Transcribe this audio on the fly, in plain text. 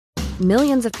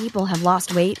Millions of people have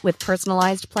lost weight with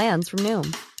personalized plans from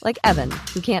Noom. Like Evan,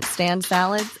 who can't stand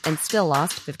salads and still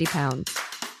lost 50 pounds.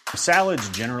 Salads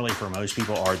generally for most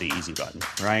people are the easy button,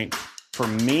 right? For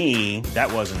me,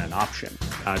 that wasn't an option.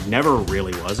 I never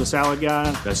really was a salad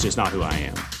guy. That's just not who I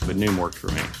am. But Noom worked for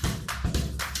me.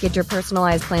 Get your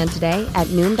personalized plan today at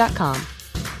Noom.com.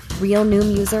 Real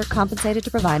Noom user compensated to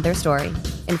provide their story.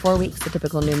 In 4 weeks, the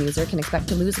typical Noom user can expect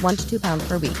to lose 1 to 2 pounds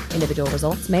per week. Individual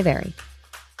results may vary.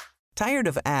 Tired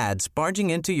of ads barging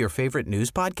into your favorite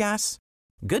news podcasts?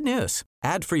 Good news.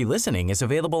 Ad-free listening is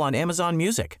available on Amazon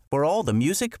Music for all the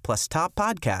music plus top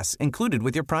podcasts included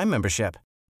with your Prime membership.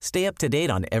 Stay up to date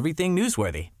on everything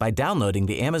newsworthy by downloading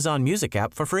the Amazon Music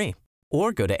app for free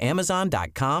or go to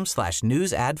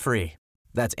amazon.com/news ad free.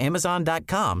 That's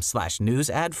amazon.com/news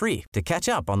ad free to catch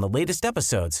up on the latest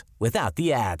episodes without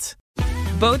the ads.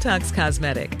 Botox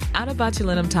Cosmetic, out of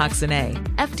botulinum toxin A,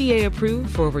 FDA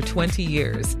approved for over 20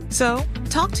 years. So,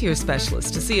 talk to your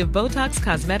specialist to see if Botox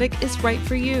Cosmetic is right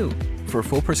for you. For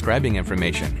full prescribing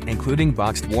information, including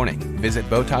boxed warning, visit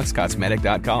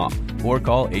BotoxCosmetic.com or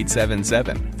call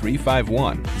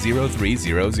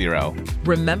 877-351-0300.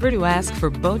 Remember to ask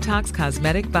for Botox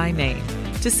Cosmetic by name.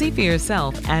 To see for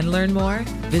yourself and learn more,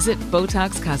 visit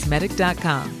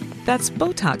BotoxCosmetic.com. That's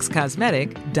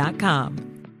BotoxCosmetic.com.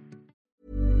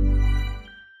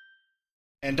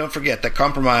 And don't forget that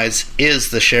compromise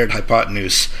is the shared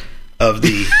hypotenuse of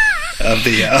the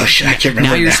I can't remember.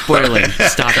 Now you're spoiling.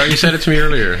 Stop. Oh, you said it to me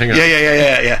earlier. Hang on.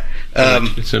 Yeah.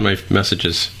 It's in my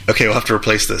messages. Okay, we'll have to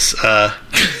replace this.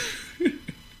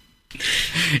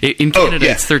 In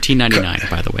Canada, it's $13.99.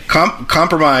 By the way,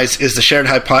 compromise is the shared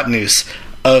hypotenuse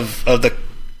of the.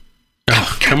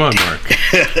 Oh, come on, Mark.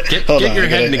 Get your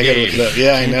head in the game.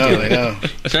 Yeah, I know.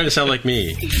 It's starting to sound like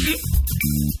me.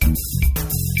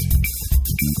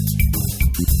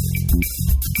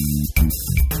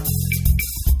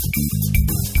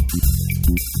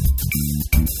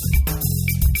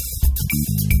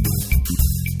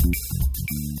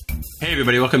 Hey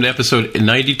everybody, welcome to episode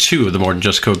 92 of the More Than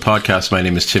Just Code podcast. My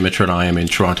name is Tim Mitchell and I am in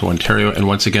Toronto, Ontario, and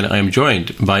once again I am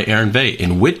joined by Aaron Bay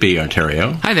in Whitby,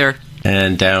 Ontario. Hi there.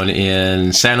 And down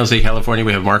in San Jose, California,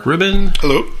 we have Mark Rubin.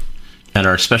 Hello. And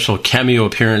our special cameo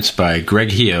appearance by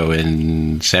Greg Hio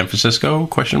in San Francisco, ?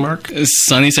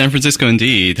 Sunny San Francisco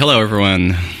indeed. Hello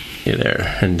everyone. Hey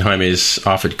there. And Jaime is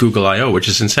off at Google I.O., which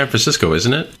is in San Francisco,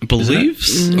 isn't it? I believe.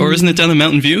 Or isn't it down in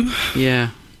Mountain View? Yeah.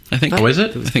 I think. Oh, is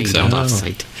it? I think so.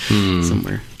 Off-site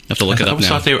somewhere. I have to look it up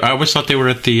now. I always thought they were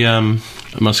at the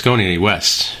Moscone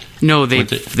West. No,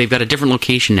 they've got a different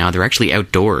location now. They're actually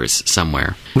outdoors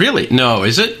somewhere. Really? No,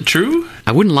 is it true?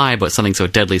 I wouldn't lie about something so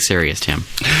deadly serious, Tim.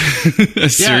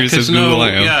 As serious as Google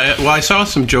I.O. Yeah, well, I saw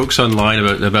some jokes online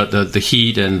about the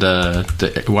heat and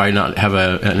why not have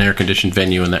an air-conditioned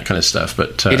venue and that kind of stuff.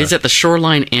 But it is at the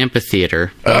Shoreline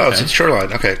Amphitheater. Oh, it's at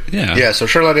Shoreline. Okay. Yeah, so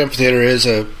Shoreline Amphitheater is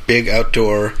a big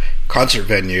outdoor concert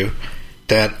venue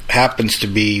that happens to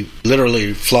be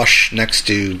literally flush next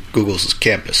to Google's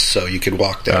campus, so you could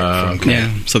walk there from Google.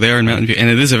 Yeah, so they are in Mountain View, and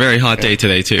it is a very hot day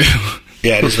today, too.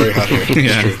 Yeah, it is very hot here.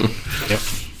 Yeah. It's true. Yep.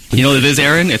 You know what it is,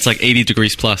 Aaron? It's like 80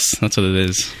 degrees plus. That's what it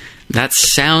is. That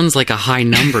sounds like a high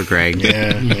number, Greg.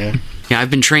 Yeah. Yeah, I've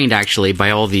been trained actually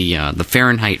by all the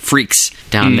Fahrenheit freaks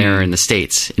down there in the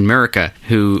States, in America,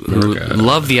 who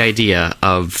love the idea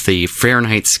of the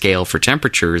Fahrenheit scale for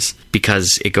temperatures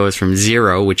because it goes from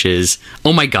 0, which is,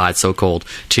 oh my God, so cold,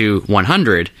 to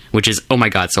 100, which is, oh my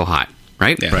God, so hot.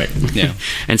 Right? Yeah. Right. Yeah.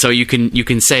 And so you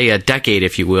can say a decade,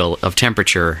 if you will, of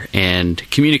temperature and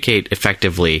communicate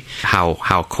effectively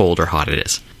how cold or hot it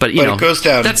is. But it goes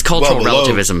down. That's cultural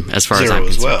relativism, as far as I'm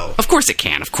concerned. Well. Of course it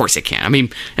can. I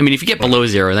mean, if you get below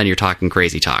 0, then you're talking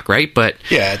crazy talk, right? But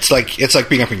yeah, it's like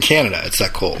being up in Canada. It's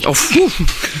that cold. Oh,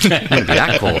 wouldn't be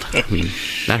that cold. I mean,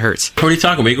 that hurts. What are you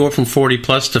talking? We go from 40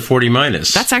 plus to 40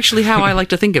 minus. That's actually how I like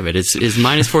to think of it. Is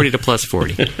minus 40 to plus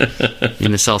 40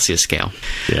 in the Celsius scale.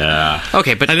 Yeah.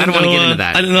 Okay, but I don't want to get into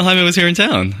that. I didn't know Jaime was here in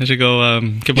town. I should go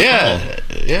give him a call.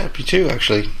 Yeah, me too.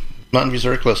 Actually, Mountain View's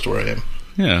very close to where I am.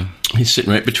 Yeah, he's sitting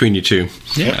right between you two.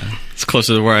 Yeah, it's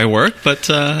closer to where I work, but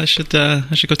I should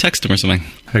go text him or something.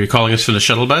 Are you calling us for the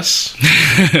shuttle bus?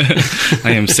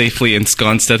 I am safely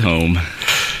ensconced at home.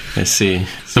 I see.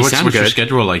 So what's your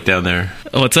schedule like down there?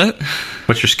 What's that?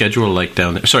 What's your schedule like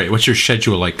down there? Sorry, what's your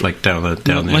schedule like down there?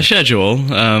 My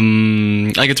schedule,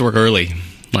 I get to work early,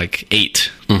 like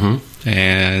 8. Mm-hmm.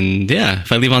 And yeah,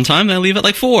 if I leave on time, then I leave at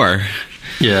like 4.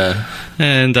 Yeah.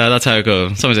 And that's how it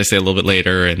goes. Sometimes I stay a little bit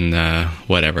later and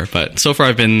whatever. But so far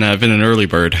I've been an early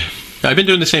bird. I've been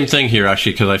doing the same thing here,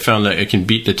 actually, because I found that it can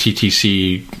beat the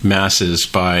TTC masses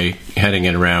by heading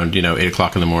in around, 8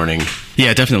 o'clock in the morning.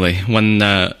 Yeah, definitely. When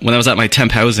I was at my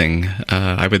temp housing,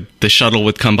 the shuttle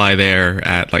would come by there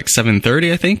at like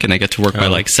 7:30, I think, and I get to work by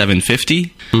like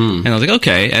 7:50. And I was like,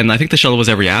 okay. And I think the shuttle was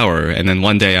every hour. And then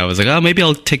one day I was like, oh, maybe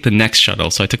I'll take the next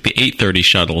shuttle. So I took the 8:30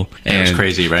 shuttle. And it was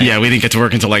crazy, right? Yeah, we didn't get to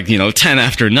work until like 10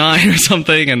 after 9 or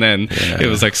something. And then it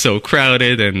was like so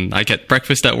crowded, and I get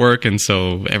breakfast at work, and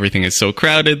so everything is so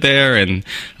crowded there. And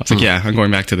I was like, yeah, I'm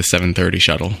going back to the 7:30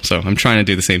 shuttle. So I'm trying to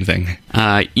do the same thing.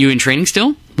 You in training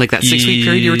still? Like that 6-week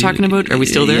period you were talking about? Are we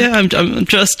still there? Yeah, I'm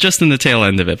just in the tail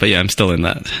end of it, but yeah, I'm still in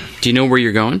that. Do you know where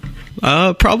you're going?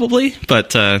 Probably,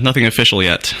 but nothing official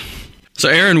yet. So,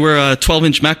 Aaron, we're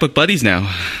 12-inch MacBook buddies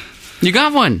now. You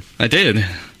got one? I did.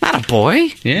 Not a boy.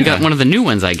 Yeah. You got one of the new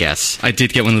ones, I guess. I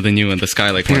did get one of the new ones, the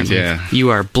Skylake ones, yeah.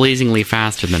 You are blazingly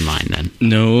faster than mine, then.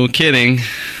 No kidding.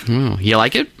 Oh, you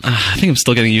like it? I think I'm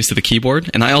still getting used to the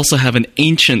keyboard. And I also have an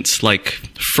ancient, like,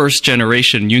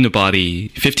 first-generation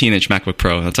unibody 15-inch MacBook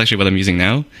Pro. That's actually what I'm using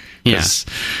now. Yeah.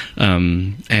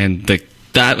 And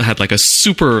that had like a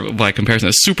super, by comparison,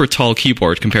 a super tall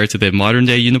keyboard compared to the modern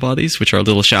day unibodies, which are a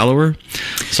little shallower.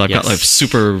 So I've got like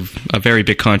a very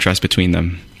big contrast between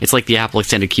them. It's like the Apple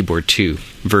Extended Keyboard 2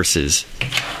 versus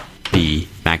the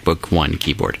MacBook One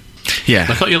keyboard. Yeah.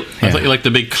 I thought you liked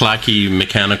the big clacky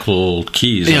mechanical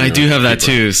keys. Yeah, I do have that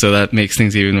too, so that makes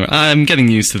things even more. I'm getting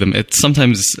used to them. It's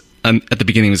sometimes at the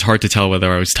beginning it was hard to tell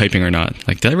whether I was typing or not.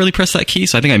 Like, did I really press that key?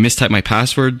 So I think I mistyped my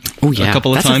password a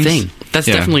couple of times. That's a thing. That's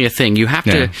definitely a thing. You have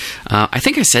to, I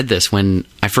think I said this when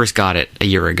I first got it a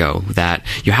year ago, that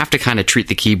you have to kind of treat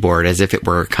the keyboard as if it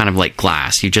were kind of like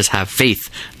glass. You just have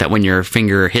faith that when your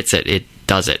finger hits it, it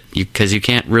does it, because you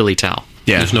can't really tell.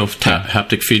 Yeah. There's no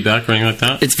haptic feedback or anything like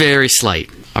that? It's very slight,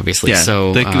 obviously. Yeah.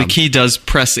 So the key does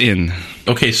press in.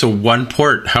 Okay, so one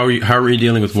port. How are you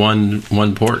dealing with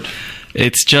one port?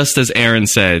 It's just as Aaron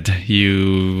said.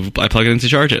 I plug it in to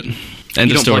charge it. End you of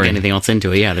don't story. plug anything else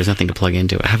into it. Yeah, there's nothing to plug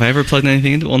into it. Have I ever plugged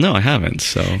anything into it? Well, no, I haven't.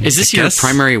 So is this your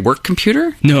primary work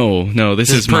computer? No. This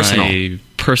is personal. My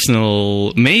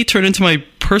personal. May turn into my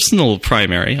personal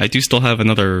primary. I do still have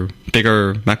another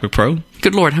bigger MacBook Pro.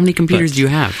 Good Lord, how many computers do you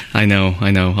have? I know, a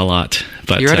lot.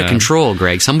 But you're out of control,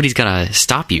 Greg. Somebody's got to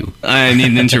stop you. I need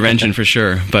an intervention for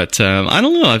sure. But I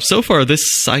don't know. So far, I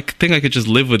think I could just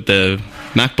live with the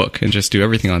MacBook and just do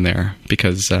everything on there,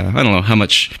 because I don't know how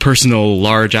much personal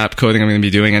large app coding I'm going to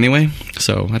be doing anyway.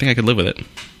 So I think I could live with it.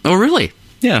 Oh, really?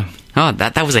 Yeah. Oh,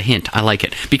 that was a hint. I like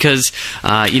it. Because,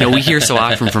 we hear so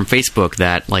often from Facebook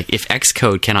that, like, if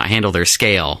Xcode cannot handle their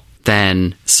scale,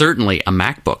 then certainly a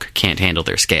MacBook can't handle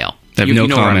their scale. I have no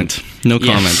comment. No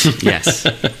comment. Yes.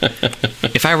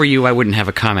 If I were you, I wouldn't have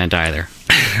a comment either.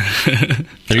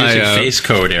 You're using face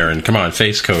code, Aaron. Come on,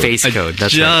 face code. Face code,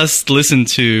 that's just listened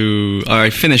to... I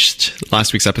finished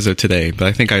last week's episode today, but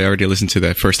I think I already listened to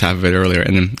the first half of it earlier,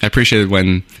 and I appreciated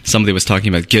when somebody was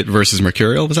talking about Git versus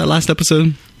Mercurial. Was that last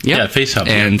episode? Yeah, FaceHub.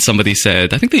 And somebody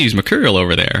said, I think they use Mercurial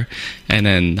over there. And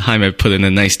then Jaime put in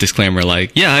a nice disclaimer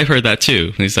like, yeah, I've heard that too.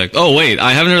 And he's like, oh, wait,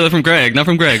 I haven't heard that from Greg. Not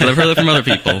from Greg, but I've heard that from other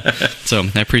people. So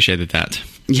I appreciated that.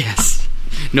 Yes.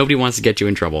 Nobody wants to get you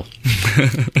in trouble.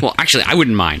 Well, actually, I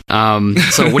wouldn't mind.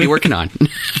 So what are you working on?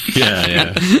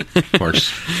 Yeah, of course.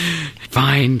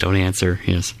 Fine, don't answer.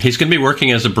 Yes. He's going to be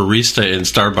working as a barista in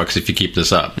Starbucks if you keep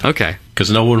this up. Okay. Because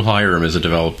no one will hire him as a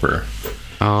developer.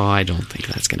 Oh, I don't think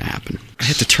that's going to happen. I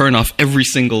had to turn off every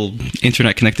single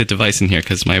internet-connected device in here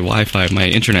because my Wi-Fi, my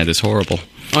internet is horrible.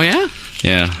 Oh, yeah?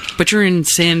 Yeah. But you're in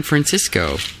San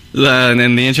Francisco. And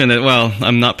then the internet, well,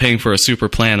 I'm not paying for a super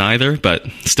plan either, but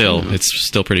still, it's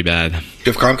still pretty bad.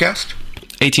 Do you have Comcast?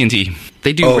 AT&T.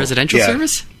 They do residential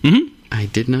service? Mm-hmm. I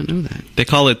did not know that. They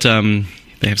call it,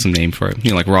 they have some name for it.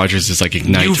 Like Rogers is like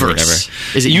Ignite Uverse. or whatever.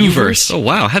 Is it Uverse? Oh,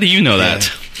 wow. How do you know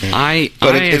that? Yeah.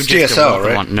 But it's DSL,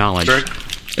 right? Knowledge. Sorry?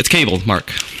 It's cable,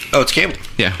 Mark. Oh, it's cable.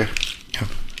 Yeah. Okay.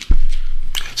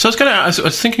 So I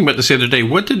was thinking about this the other day.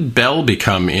 What did Bell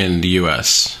become in the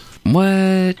U.S.?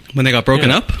 What? When they got broken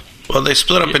up? Well, they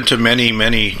split up into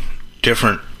many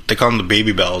different... They call them the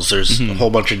baby bells. There's a whole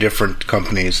bunch of different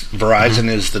companies. Verizon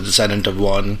is the descendant of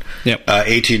one. Yep.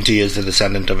 AT&T is the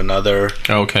descendant of another.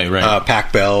 Okay, right.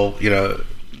 Pac Bell,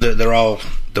 they're all...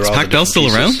 Is Pac Bell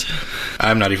still around?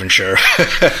 I'm not even sure.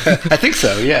 I think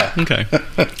so, yeah. Okay.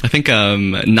 I think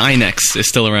 9X is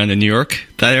still around in New York,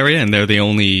 that area, and they're the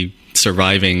only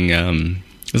surviving...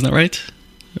 isn't that right?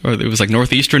 Or it was like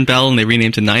Northeastern Bell, and they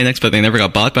renamed to 9X, but they never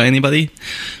got bought by anybody,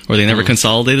 or they never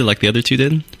consolidated like the other two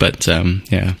did. But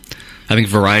yeah, I think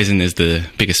Verizon is the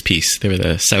biggest piece. They were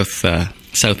the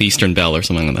Southeastern Bell or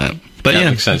something like that. But yeah,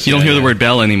 makes sense. You don't hear the word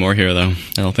Bell anymore here, though.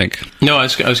 I don't think. No, I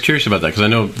was curious about that because I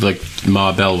know like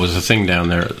Ma Bell was a thing down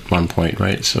there at one point,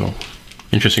 right? So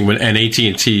Interesting. And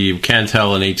AT&T,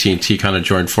 Cantel and AT&T kind of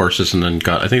joined forces and then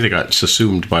I think they got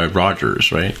subsumed by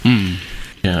Rogers, right?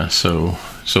 Yeah, so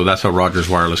that's how Rogers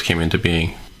Wireless came into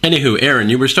being. Anywho, Aaron,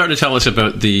 you were starting to tell us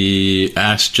about the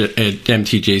Ask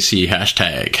MTJC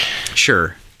hashtag.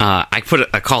 Sure. I put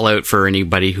a call out for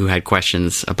anybody who had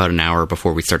questions about an hour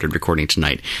before we started recording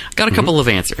tonight. I got a couple of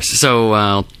answers,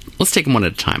 so let's take them one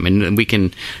at a time, and we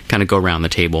can kind of go around the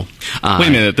table. Wait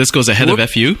a minute, this goes ahead of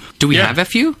FU? Do we have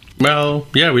FU? Well,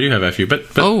 yeah, we do have FU, but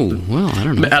oh, well, I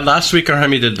don't know. Last week, our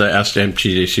Jaime did the Ask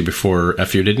MTJC before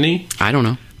FU, didn't he? I don't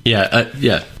know.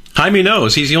 Yeah. Jaime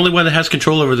knows. He's the only one that has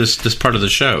control over this part of the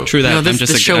show. True that.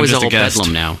 This show is all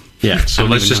bedlam now. Yeah, so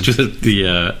let's just do the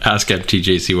Ask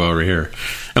MTJC while we're here.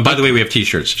 And by the way, we have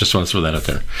T-shirts. Just want to throw that out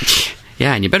there.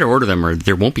 Yeah, and you better order them or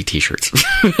there won't be T-shirts.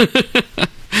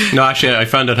 No, actually, I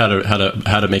found out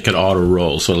how to make it auto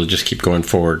roll, so it'll just keep going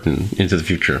forward and into the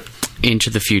future. Into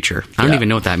the future. I don't even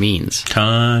know what that means.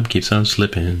 Time keeps on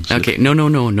slipping. Okay, no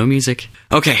music.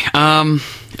 Okay,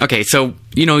 okay, so,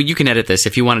 you can edit this.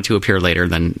 If you want it to appear later,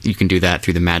 then you can do that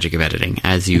through the magic of editing,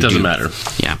 as you do. It doesn't matter.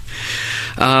 Yeah.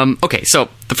 Okay, so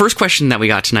the first question that we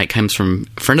got tonight comes from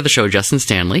a friend of the show, Justin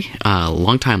Stanley, a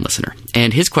longtime listener.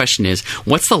 And his question is,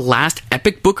 what's the last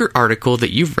epic book or article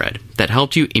that you've read that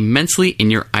helped you immensely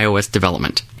in your iOS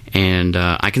development? And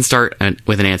I can start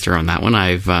with an answer on that one.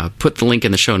 I've put the link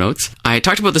in the show notes. I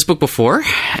talked about this book before.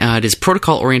 It is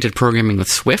Protocol-Oriented Programming with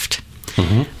Swift.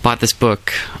 Bought this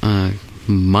book a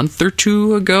month or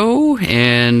two ago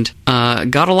and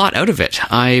got a lot out of it.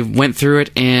 I went through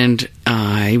it and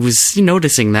I was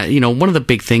noticing that, one of the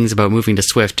big things about moving to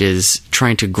Swift is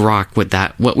trying to grok with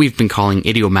what we've been calling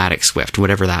idiomatic Swift,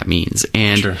 whatever that means.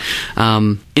 And sure.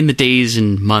 In the days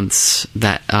and months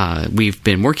that we've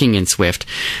been working in Swift,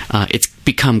 it's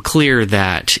become clear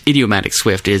that idiomatic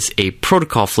Swift is a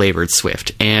protocol-flavored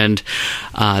Swift. And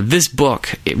this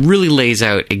book, it really lays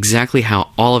out exactly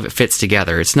how all of it fits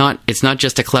together. It's not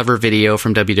just a clever video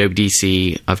from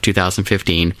WWDC of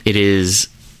 2015. It is,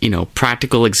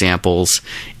 practical examples.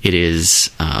 It is,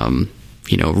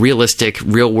 realistic,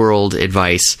 real-world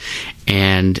advice.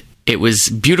 And it was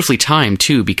beautifully timed,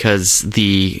 too, because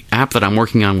the app that I'm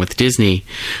working on with Disney,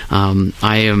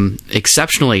 I am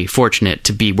exceptionally fortunate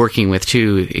to be working with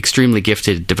two extremely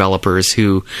gifted developers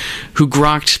who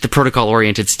grokked the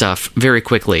protocol-oriented stuff very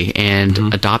quickly and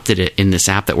adopted it in this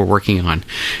app that we're working on.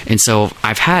 And so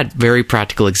I've had very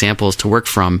practical examples to work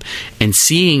from, and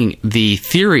seeing the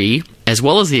theory as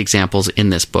well as the examples in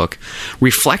this book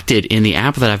reflected in the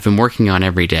app that I've been working on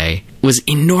every day was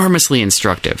enormously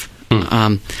instructive.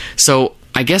 So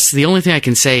I guess the only thing I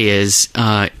can say is,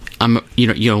 for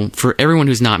everyone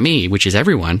who's not me, which is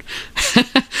everyone,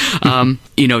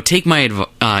 take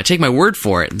my word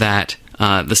for it that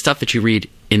the stuff that you read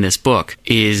in this book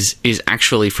is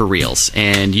actually for reals,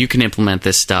 and you can implement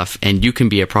this stuff, and you can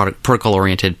be a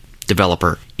protocol-oriented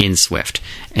developer in Swift,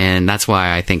 and that's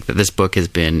why I think that this book has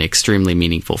been extremely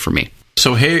meaningful for me.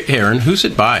 So, hey, Aaron, who's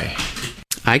it by?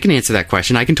 I can answer that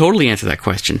question. I can totally answer that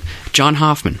question. John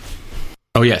Hoffman.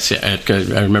 Oh, yes. Yeah,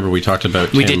 I remember we talked about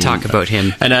him. We did talk about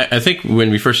him. And I think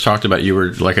when we first talked about it, you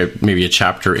were like maybe a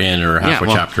chapter in or half a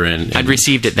chapter in. I'd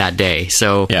received it that day.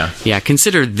 So,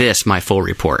 consider this my full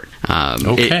report.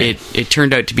 Okay. It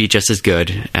turned out to be just as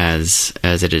good as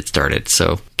it had started.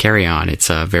 So, carry on. It's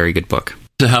a very good book.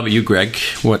 So how about you, Greg?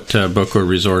 What book or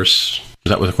resource?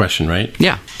 That was a question, right?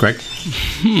 Yeah. Greg?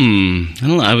 I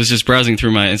don't know. I was just browsing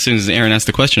through as soon as Aaron asked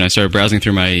the question, I started browsing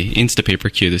through my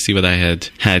Instapaper queue to see what I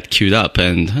had queued up.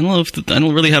 And I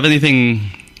don't really have anything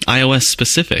iOS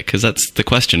specific, because that's the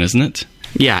question, isn't it?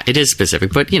 Yeah, it is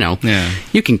specific, but,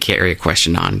 you can carry a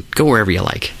question on. Go wherever you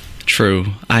like. True.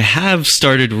 I have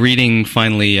started reading,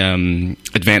 finally,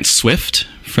 Advanced Swift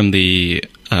from the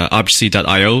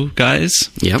Objc.io guys.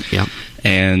 Yep.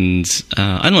 And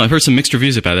I don't know, I've heard some mixed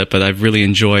reviews about it, but I've really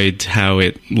enjoyed how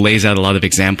it lays out a lot of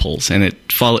examples. And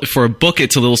for a book,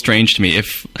 it's a little strange to me,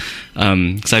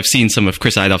 because I've seen some of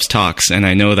Chris Idoff's talks, and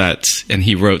I know that, and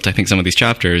he wrote, I think, some of these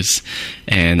chapters,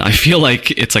 and I feel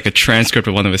like it's like a transcript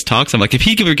of one of his talks. I'm like, if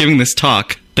he were giving this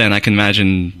talk, then I can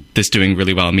imagine this doing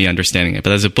really well, me understanding it.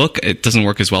 But as a book, it doesn't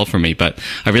work as well for me. But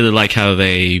I really like how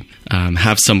they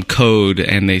have some code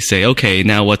and they say, okay,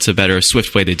 now what's a better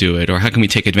Swift way to do it? Or how can we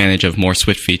take advantage of more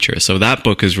Swift features? So that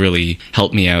book has really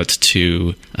helped me out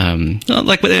to,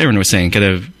 like what Aaron was saying, get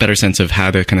a better sense of how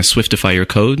to kind of Swiftify your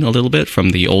code a little bit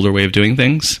from the older way of doing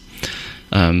things.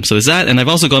 So there's that, and I've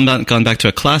also gone back to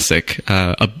a classic,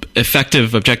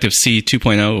 Effective Objective-C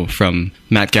 2.0 from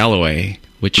Matt Galloway,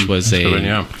 which was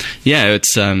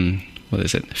it's what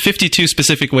is it? 52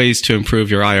 specific ways to improve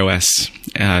your iOS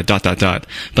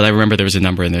But I remember there was a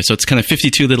number in there. So it's kind of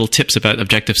 52 little tips about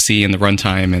Objective-C and the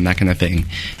runtime and that kind of thing.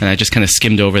 And I just kind of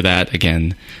skimmed over that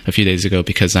again a few days ago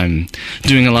because I'm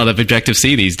doing a lot of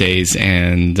Objective-C these days.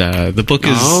 And the book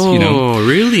is, Oh,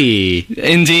 really?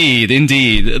 Indeed.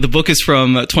 The book is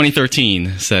from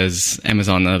 2013, says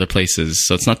Amazon and other places.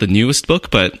 So it's not the newest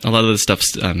book, but a lot of the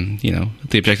stuff's, the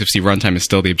Objective-C runtime is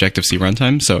still the Objective-C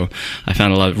runtime. So I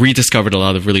found rediscovered a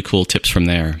lot of really cool tips from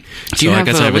there. Do you I have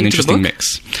guess a I have an link to the interesting book?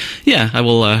 mix. Yeah, I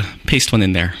will paste one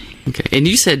in there. Okay. And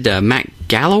you said Matt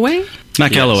Galloway?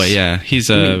 Matt Galloway, yeah. He's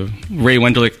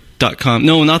RayWenderlich.com.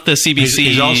 No, not the CBC.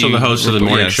 He's also the host of the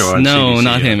morning show on No, CBC,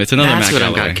 not him. It's another That's Matt what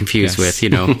Galloway. I got confused with,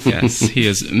 Yes, he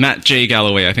is Matt J.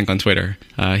 Galloway, I think, on Twitter.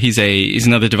 He's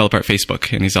another developer at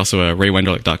Facebook, and he's also a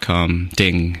RayWenderlich.com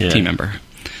Ding team member.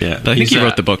 Yeah, but I think he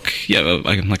wrote the book. Yeah,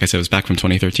 like I said, it was back from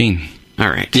 2013. All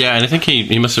right. Yeah, and I think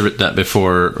he must have written that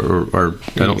before, or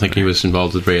I don't think he was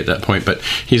involved with Ray at that point. But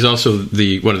he's also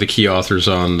one of the key authors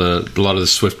on a lot of the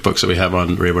Swift books that we have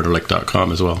on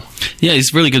RayWenderlich.com as well. Yeah,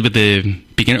 he's really good with the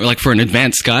beginner. Like for an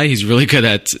advanced guy, he's really good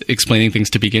at explaining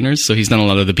things to beginners. So he's done a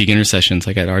lot of the beginner sessions,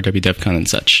 like at RW DevCon and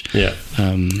such. Yeah.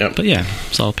 But yeah,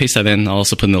 so I'll paste that in. I'll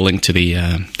also put in the link to the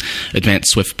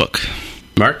advanced Swift book.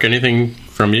 Mark, anything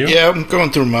from you? Yeah, I'm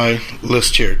going through my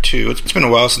list here too. It's been a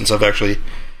while since I've actually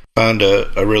found a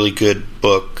really good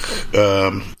book.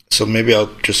 So maybe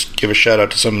I'll just give a shout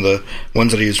out to some of the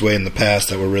ones that I used way in the past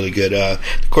that were really good. The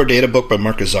Core Data book by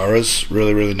Mark Azara is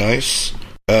really, really nice.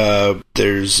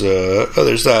 There's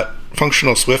that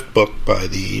Functional Swift book by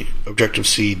the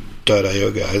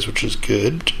Objective-C.io guys, which is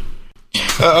good.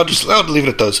 I'll leave it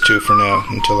at those two for now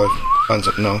until I find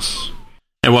something else.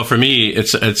 And well, for me,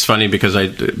 it's funny because I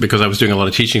was doing a lot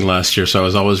of teaching last year, so I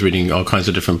was always reading all kinds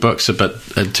of different books. But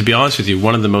to be honest with you,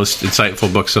 one of the most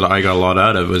insightful books that I got a lot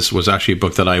out of was actually a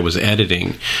book that I was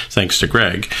editing, thanks to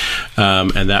Greg,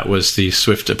 and that was the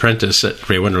Swift Apprentice at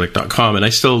RayWenderlich.com. And I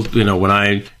still, when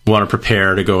I want to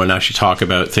prepare to go and actually talk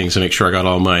about things and make sure I got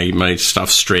all my stuff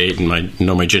straight and my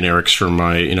generics for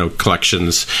my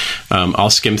to I'll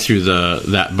skim through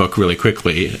that book really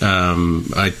quickly.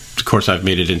 Of course, I've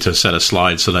made it into a set of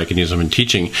slides so that I can use them in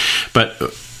teaching. But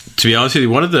to be honest with you,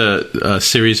 one of the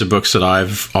series of books that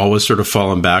I've always sort of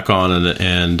fallen back on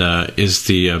and is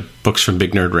the books from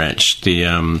Big Nerd Ranch.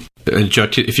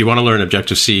 If you want to learn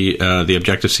Objective-C, the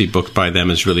Objective-C book by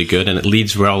them is really good, and it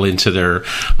leads well into their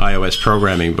iOS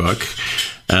programming book.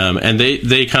 And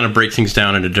they kind of break things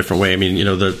down in a different way. I mean,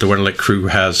 the Wenderlich crew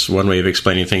has one way of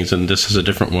explaining things, and this is a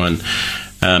different one.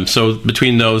 So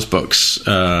between those books,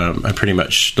 I pretty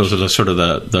much those are the sort of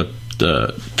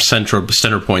the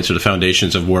center points or the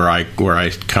foundations of where I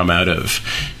come out of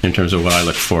in terms of what I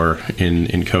look for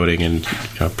in coding and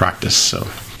practice. So.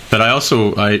 But I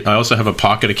also have a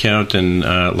Pocket account, and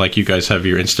like you guys have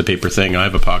your Instapaper thing, I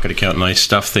have a Pocket account, and I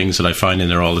stuff things that I find in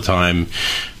there all the time.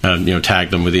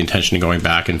 Tag them with the intention of going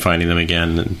back and finding them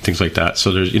again and things like that.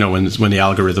 So there's when the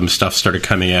algorithm stuff started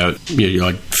coming out,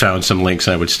 I found some links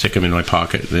and I would stick them in my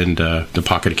Pocket and the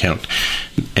Pocket account,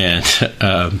 and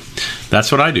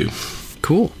that's what I do.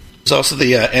 Cool. There's also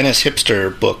the NS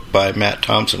Hipster book by Matt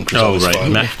Thompson. Oh, right,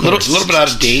 A little bit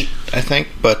out of date, I think,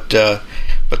 but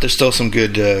there's still some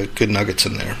good nuggets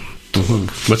in there.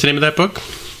 Mm-hmm. What's the name of that book?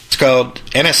 It's called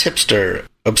NS Hipster: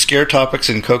 Obscure Topics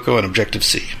in Cocoa and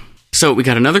Objective-C. So we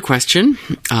got another question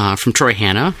from Troy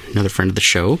Hanna, another friend of the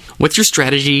show. What's your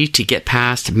strategy to get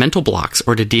past mental blocks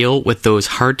or to deal with those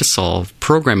hard-to-solve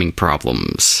programming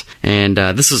problems? And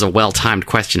this is a well-timed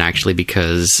question, actually,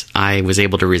 because I was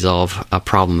able to resolve a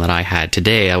problem that I had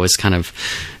today. I was kind of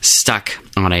stuck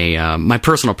on my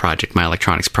personal project, my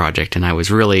electronics project, and I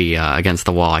was really against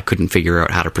the wall. I couldn't figure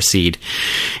out how to proceed.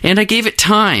 And I gave it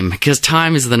time, because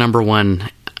time is the number one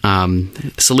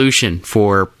solution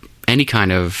for any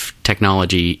kind of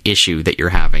technology issue that you're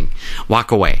having.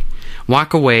 Walk away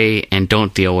and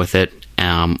don't deal with it.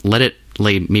 Let it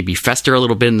maybe fester a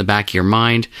little bit in the back of your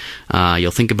mind.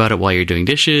 You'll think about it while you're doing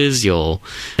dishes. You'll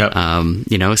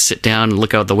sit down and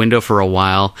look out the window for a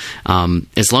while.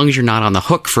 As long as you're not on the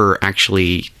hook for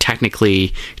actually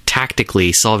tactically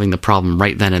solving the problem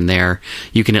right then and there,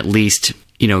 you can at least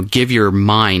give your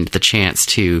mind the chance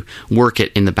to work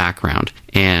it in the background.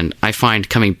 And I find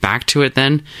coming back to it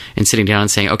then and sitting down and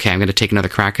saying, okay, I'm going to take another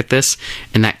crack at this,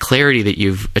 and that clarity that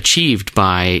you've achieved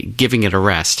by giving it a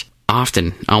rest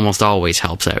often, almost always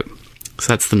helps out. So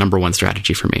that's the number one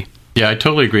strategy for me. Yeah, I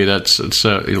totally agree. It's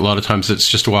a lot of times it's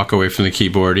just to walk away from the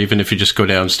keyboard. Even if you just go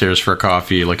downstairs for a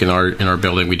coffee, like in our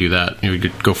building, we do that. We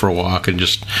could go for a walk and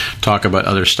just talk about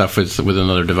other stuff with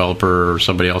another developer or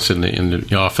somebody else in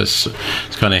the office.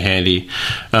 It's kind of handy.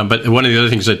 But one of the other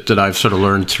things that I've sort of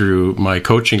learned through my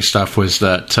coaching stuff was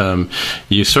that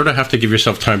you sort of have to give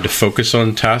yourself time to focus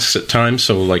on tasks at times.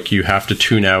 So like you have to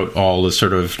tune out all the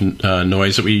sort of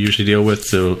noise that we usually deal with.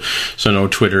 So no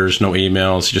Twitters, no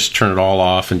emails. Just turn it all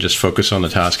off and just focus on the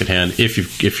task at hand if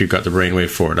you've got the brainwave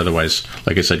for it. Otherwise,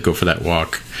 like I said, go for that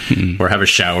walk or have a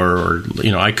shower, or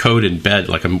I code in bed.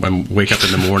 Like I'm wake up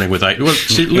in the morning with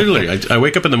literally I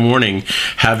wake up in the morning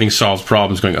having solved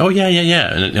problems, going, oh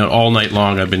yeah, and all night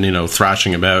long I've been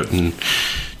thrashing about and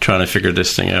trying to figure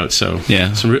this thing out. So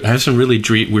yeah, I have some really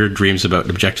weird dreams about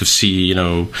Objective-C,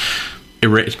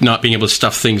 not being able to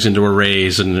stuff things into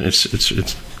arrays, and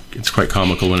it's quite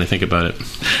comical when I think about it.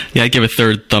 Yeah, I give a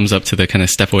third thumbs up to the kind of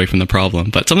step away from the problem.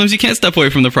 But sometimes you can't step away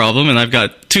from the problem, and I've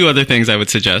got two other things I would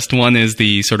suggest. One is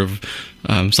the sort of,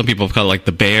 some people call it like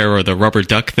the bear or the rubber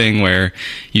duck thing, where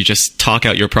you just talk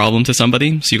out your problem to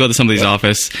somebody. So you go to somebody's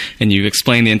office and you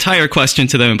explain the entire question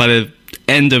to them, and by the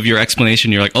end of your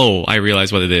explanation, you're like, oh, I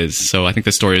realize what it is. So I think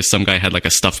the story is some guy had like a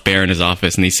stuffed bear in his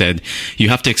office, and he said, you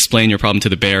have to explain your problem to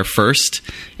the bear first,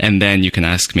 and then you can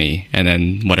ask me. And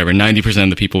then 90% of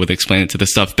the people would explain it to the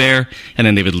stuffed bear, and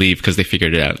then they would leave because they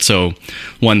figured it out. So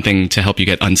one thing to help you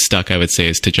get unstuck, I would say,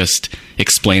 is to just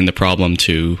explain the problem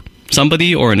to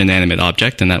somebody or an inanimate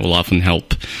object, and that will often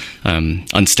help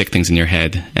unstick things in your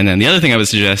head. And then the other thing I would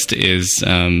suggest is,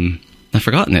 I've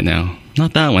forgotten it now.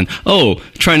 Not that one. Oh,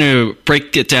 trying to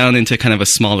break it down into kind of a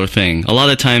smaller thing. A lot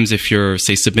of times if you're,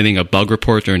 say, submitting a bug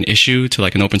report or an issue to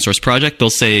like an open source project, they'll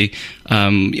say,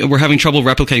 we're having trouble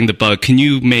replicating the bug. Can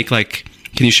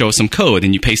you show us some code?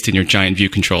 And you paste in your giant view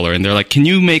controller. And they're like, can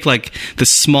you make like the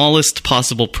smallest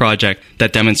possible project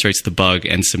that demonstrates the bug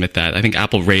and submit that? I think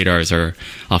Apple radars are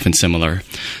often similar.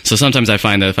 So sometimes I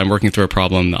find that if I'm working through a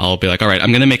problem, I'll be like, all right,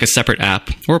 I'm going to make a separate app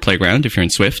or a playground if you're in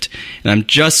Swift. And I'm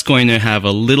just going to have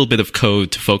a little bit of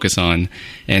code to focus on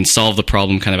and solve the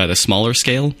problem kind of at a smaller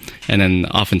scale. And then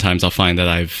oftentimes I'll find that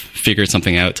I've figured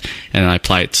something out and I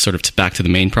apply it sort of back to the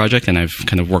main project, and I've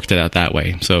kind of worked it out that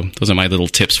way. So those are my little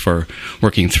tips for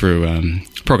working through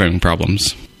programming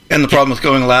problems. And the problem with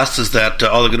going last is that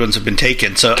all the good ones have been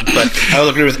taken. So, but I will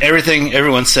agree with everything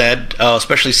everyone said,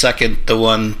 especially second, the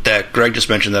one that Greg just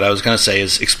mentioned that I was going to say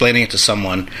is explaining it to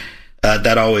someone.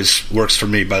 That always works for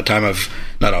me. By the time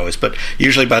not always, but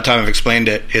usually by the time I've explained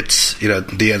it, it's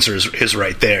the answer is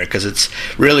right there, because it's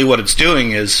really what it's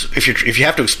doing is if you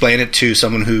have to explain it to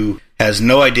someone who has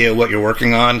no idea what you're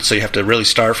working on, so you have to really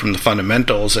start from the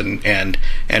fundamentals and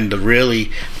the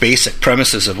really basic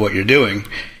premises of what you're doing.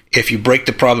 If you break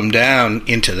the problem down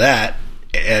into that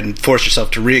and force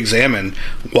yourself to re-examine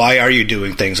why are you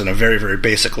doing things on a very, very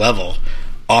basic level,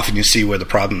 often you see where the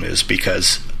problem is,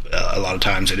 because a lot of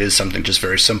times it is something just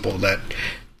very simple that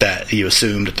you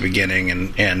assumed at the beginning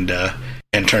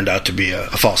and turned out to be a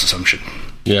false assumption.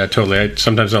 Yeah, totally.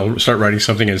 Sometimes I'll start writing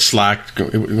something in Slack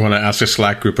when I ask a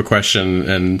Slack group a question,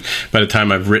 and by the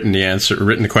time I've written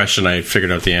the question, I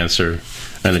figured out the answer,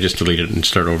 and I just delete it and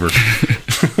start over.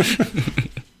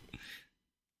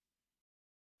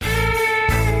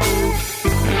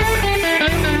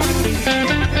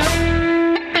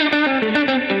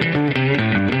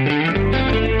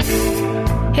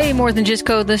 More Than Just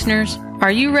Code listeners,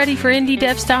 are you ready for Indie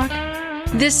DevStock?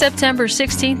 This September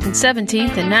 16th and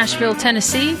 17th in Nashville,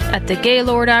 Tennessee, at the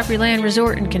Gaylord Opryland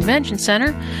Resort and Convention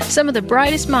Center, some of the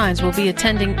brightest minds will be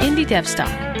attending Indie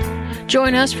DevStock.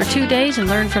 Join us for 2 days and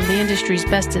learn from the industry's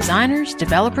best designers,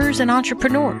 developers, and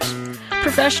entrepreneurs.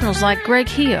 Professionals like Greg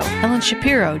Heo, Ellen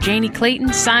Shapiro, Janie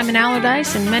Clayton, Simon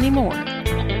Allardyce, and many more.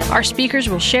 Our speakers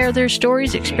will share their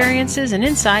stories, experiences, and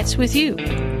insights with you.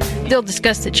 They'll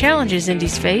discuss the challenges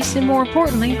indies face and, more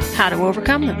importantly, how to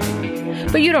overcome them.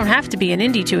 But you don't have to be an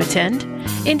indie to attend.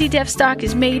 Indie DevStock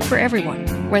is made for everyone,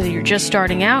 whether you're just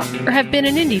starting out or have been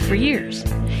an indie for years.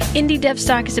 Indie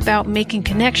DevStock is about making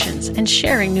connections and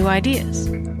sharing new ideas.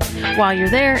 While you're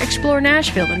there, explore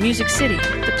Nashville and Music City,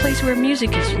 the place where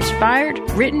music is inspired,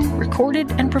 written, recorded,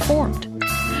 and performed.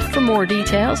 For more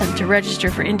details and to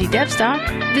register for Indie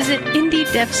DevStock, visit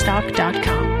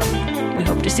indiedevstock.com. We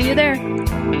hope to see you there.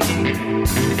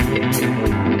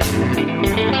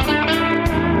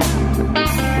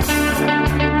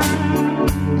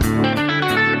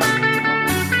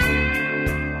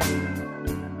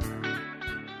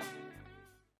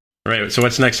 Right, so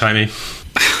what's next, Jaime?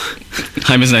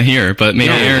 Jaime's not here, but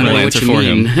maybe Aaron will answer for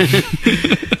him.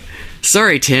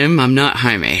 Sorry, Tim, I'm not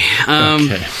Jaime.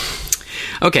 Okay.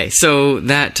 Okay, so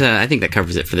that I think that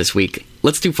covers it for this week.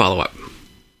 Let's do follow-up.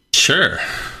 Sure.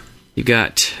 You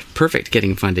got Perfect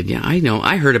getting funded. Yeah, I know.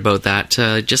 I heard about that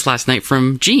just last night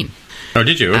from Gene. Oh,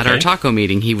 did you? Okay. At our taco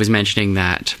meeting, he was mentioning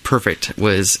that Perfect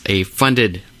was a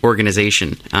funded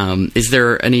organization. Is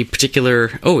there any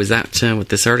particular... Oh, is that what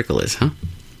this article is, huh?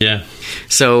 Yeah.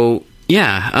 So,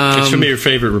 yeah. It's from your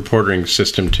favorite reporting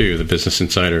system, too, the Business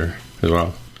Insider, as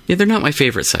well. Yeah, they're not my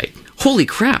favorite site. Holy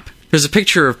crap. There's a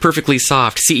picture of Perfectly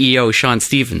Soft CEO Sean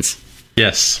Stevens.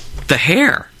 Yes. The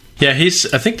hair. Yeah,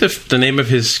 I think the name of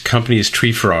his company is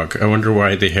Tree Frog. I wonder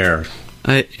why the hair.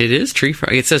 It is Tree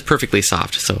Frog. It says Perfectly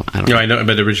Soft, so I don't know. No, I know,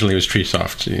 but originally it was Tree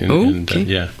Soft. Okay.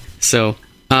 Yeah. So,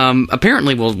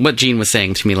 apparently, what Gene was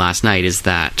saying to me last night is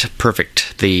that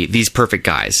these perfect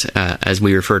guys, as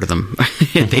we refer to them,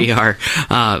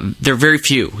 they're very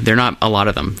few. They're not a lot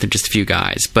of them. They're just a few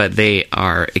guys, but they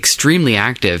are extremely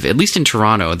active. At least in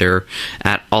Toronto, they're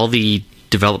at all the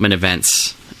development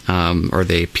events, or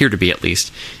they appear to be at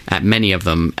least at many of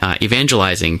them,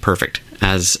 evangelizing Perfect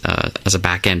as a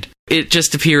back end. It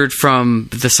just appeared from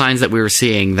the signs that we were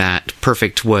seeing that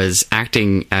Perfect was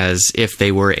acting as if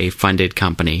they were a funded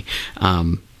company,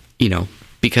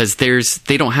 because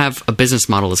they don't have a business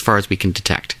model as far as we can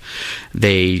detect.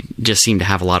 They just seem to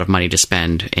have a lot of money to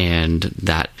spend, and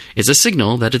that is a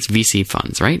signal that it's VC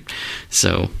funds, right?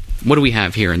 So what do we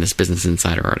have here in this Business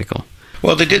Insider article?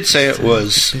 Well, they did say it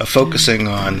was focusing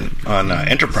on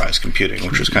enterprise computing,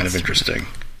 which was kind of interesting.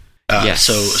 Yes.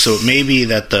 So it may be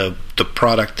that the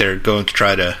product they're going to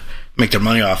try to make their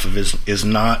money off of is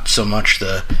not so much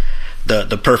the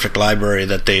Perfect library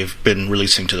that they've been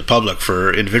releasing to the public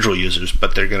for individual users,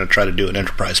 but they're going to try to do an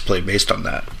enterprise play based on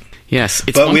that. Yes,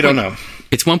 but we don't know.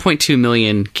 It's 1.2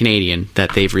 million Canadian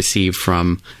that they've received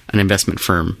from an investment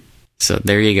firm. So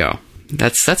there you go.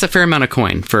 That's a fair amount of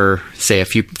coin for, say, a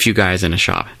few guys in a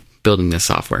shop building this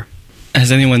software.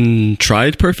 Has anyone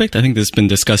tried Perfect? I think this has been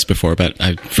discussed before, but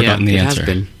I've forgotten the answer. Has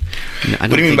been. No, what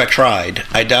do you mean by tried?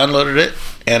 I downloaded it,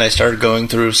 and I started going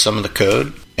through some of the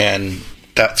code, and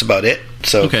that's about it.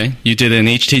 So okay, you did an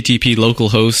HTTP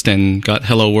localhost and got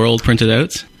Hello World printed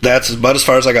out? That's about as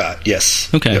far as I got,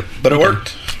 yes. Okay. Yep. But it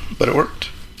worked.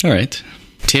 All right.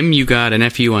 Tim, you got an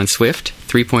FU on Swift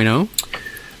 3.0?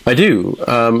 I do.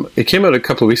 It came out a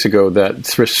couple of weeks ago that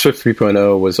Swift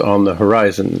 3.0 was on the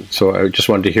horizon, so I just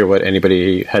wanted to hear what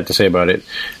anybody had to say about it,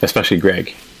 especially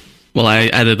Greg. Well, I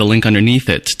added a link underneath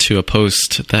it to a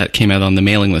post that came out on the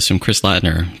mailing list from Chris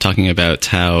Latner, talking about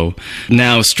how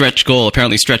now stretch goal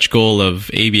of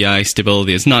ABI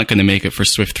stability is not going to make it for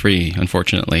Swift 3,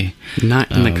 unfortunately.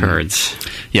 Not in the cards.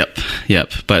 Yep.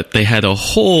 But they had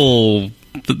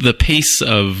the pace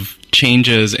of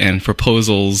changes and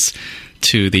proposals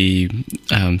to the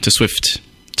to Swift,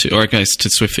 to organize to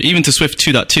Swift, even to Swift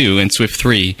 2.2 and Swift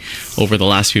 3 over the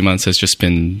last few months has just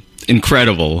been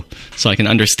incredible. So I can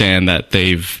understand that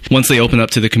once they opened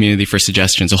up to the community for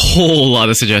suggestions, a whole lot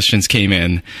of suggestions came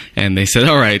in, and they said,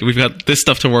 all right, we've got this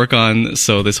stuff to work on,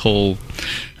 so this whole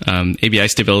ABI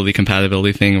stability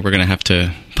compatibility thing, we're going to have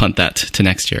to punt that to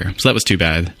next year. So that was too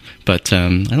bad. But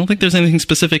I don't think there's anything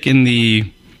specific in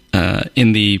the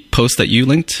post that you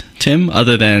linked, Tim,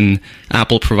 other than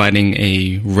Apple providing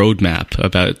a roadmap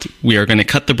about, we are going to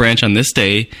cut the branch on this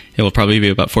day. It will probably be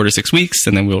about 4 to 6 weeks,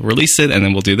 and then we'll release it, and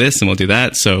then we'll do this and we'll do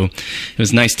that. So it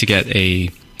was nice to get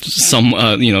some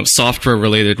software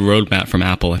related roadmap from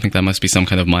Apple. I think that must be some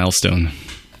kind of milestone.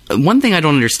 One thing I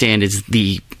don't understand is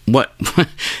and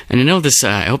I know this.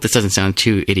 I hope this doesn't sound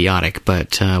too idiotic,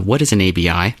 but what is an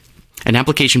ABI? An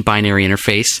application binary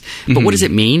interface. But what does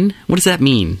it mean? What does that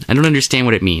mean? I don't understand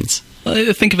what it means.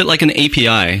 Think of it like an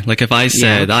API. Like if I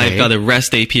said, I've got a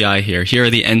REST API here. Here are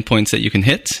the endpoints that you can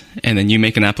hit. And then you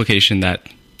make an application that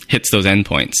hits those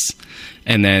endpoints.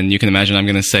 And then you can imagine I'm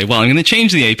going to say, well, I'm going to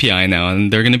change the API now.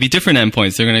 And they're going to be different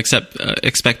endpoints. They're going to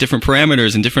expect different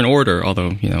parameters in different order.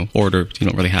 Although, order, you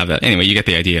don't really have that. Anyway, you get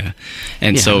the idea.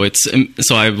 And so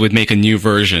I would make a new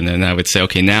version. And I would say,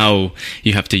 okay, now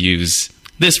you have to use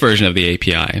this version of the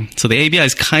API. So the API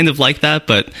is kind of like that,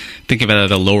 but think of it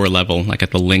at a lower level, like at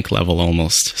the link level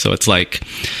almost. So it's like,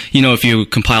 if you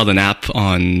compiled an app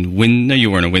on no,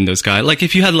 you weren't a Windows guy. Like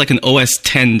if you had like an OS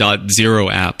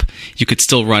 10.0 app, you could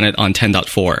still run it on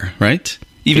 10.4, right?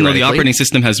 Even though the operating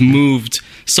system has moved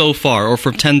so far, or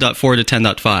from 10.4 to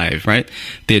 10.5, right?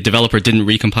 The developer didn't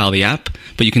recompile the app,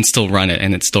 but you can still run it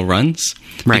and it still runs.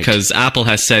 Right. Because Apple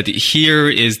has said, here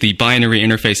is the binary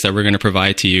interface that we're going to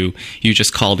provide to you. You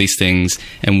just call these things,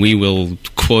 and we will,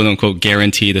 quote unquote,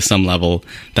 guarantee to some level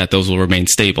that those will remain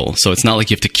stable. So it's not like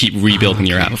you have to keep rebuilding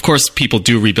your app. Of course, people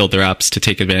do rebuild their apps to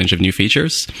take advantage of new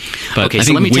features. But okay, I so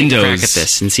think let me Windows, take a crack at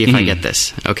this and see if I get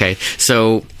this. Okay,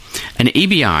 so an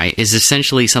ABI is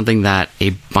essentially something that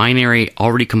a binary,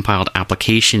 already compiled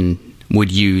application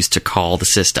would use to call the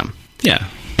system. Yeah.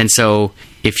 And so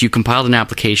if you compiled an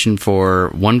application for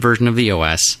one version of the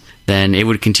OS, then it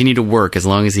would continue to work as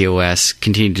long as the OS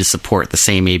continued to support the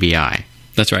same ABI.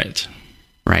 That's right.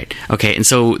 Right. Okay, and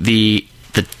so the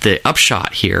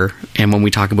upshot here, and when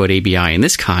we talk about ABI in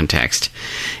this context,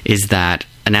 is that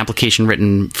an application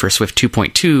written for Swift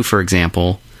 2.2, for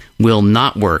example, will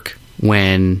not work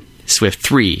when Swift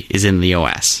 3 is in the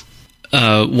OS.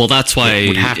 Well, that's why it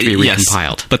would have to be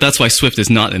recompiled. Yes, but that's why Swift is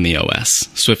not in the OS.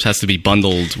 Swift has to be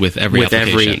bundled with every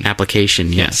application. With every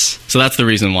application, yes. So that's the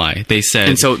reason why they said.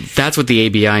 And so that's what the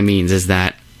ABI means, is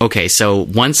that, okay, so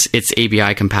once it's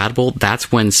ABI compatible,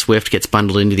 that's when Swift gets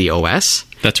bundled into the OS.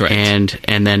 That's right.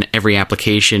 And then every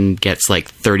application gets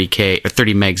like 30K or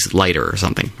 30 megs lighter or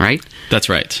something, right? That's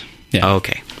right. Yeah.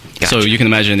 Okay. Gotcha. So you can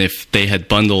imagine if they had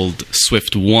bundled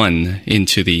Swift 1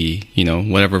 into the,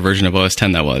 whatever version of OS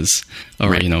 10 that was, or,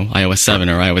 right. iOS 7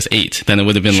 or iOS 8, then it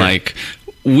would have been like,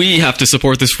 we have to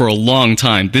support this for a long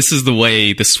time. This is the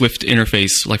way the Swift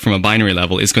interface, like from a binary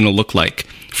level, is going to look like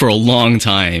for a long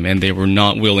time, and they were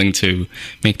not willing to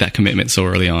make that commitment so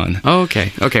early on.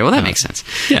 Okay. Well, that makes sense.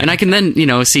 Yeah. And I can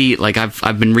then, see, like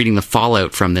I've been reading the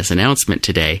fallout from this announcement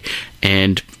today,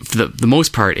 and for the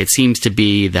most part, it seems to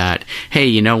be that, hey,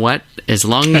 you know what? As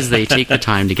long as they take the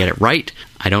time to get it right,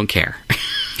 I don't care.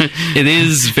 It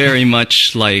is very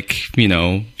much like,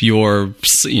 you're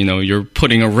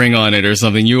putting a ring on it or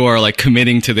something. You are like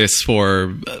committing to this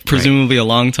for presumably a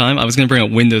long time. I was going to bring up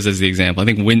Windows as the example. I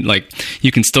think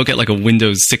you can still get like a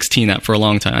Windows 16 app for a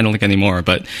long time. I don't think anymore,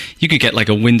 but you could get like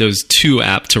a Windows 2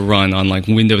 app to run on like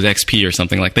Windows XP or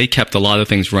something. Like they kept a lot of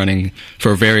things running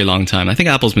for a very long time. I think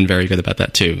Apple's been very good about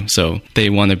that too. So they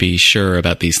want to be sure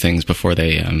about these things before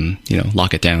they,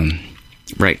 lock it down.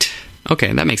 Right.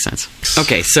 Okay, that makes sense.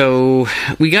 Okay, so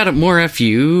we got more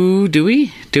FU, do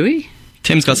we?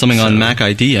 Tim's got something on Mac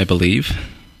ID, I believe.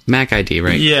 Mac ID,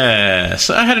 right? Yes.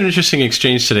 I had an interesting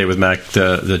exchange today with Mac,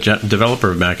 the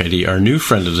developer of Mac ID, our new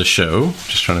friend of the show.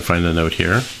 Just trying to find the note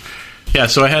here. Yeah,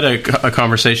 so I had a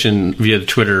conversation via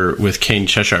Twitter with Kane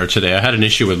Cheshire today. I had an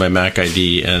issue with my Mac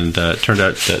ID, and it turned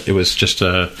out that it was just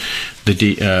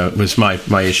was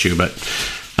my issue, but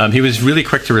he was really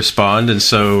quick to respond, and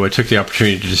so I took the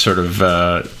opportunity to sort of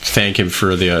thank him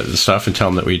for the stuff and tell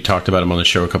him that we talked about him on the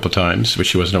show a couple of times, which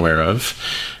he wasn't aware of.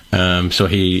 So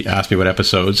he asked me what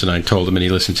episodes, and I told him, and he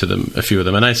listened to them, a few of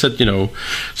them. And I said,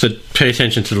 pay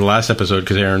attention to the last episode,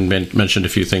 because Aaron mentioned a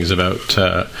few things about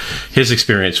his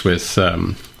experience with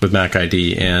Mac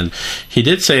ID, and he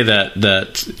did say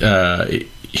that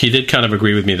he did kind of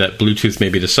agree with me that Bluetooth may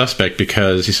be the suspect,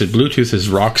 because he said Bluetooth is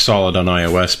rock solid on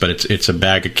iOS, but it's a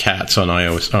bag of cats on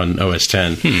OS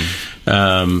 10.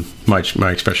 My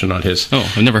expression, not his.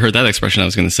 Oh, I've never heard that expression. I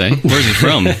was going to say, where's it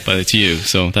from? But it's you,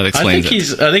 so that explains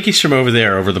it. I think he's from over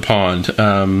the pond.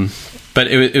 But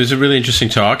it was a really interesting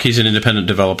talk. He's an independent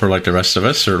developer like the rest of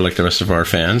us, or like the rest of our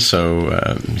fans,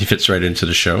 so he fits right into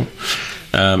the show.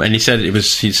 And he said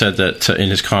that in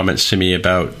his comments to me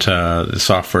about the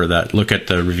software, that look at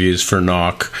the reviews for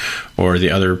Knock or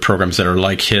the other programs that are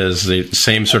like his, the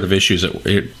same sort of issues.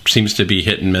 It seems to be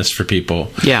hit and miss for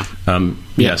people. Yeah.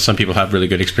 Some people have really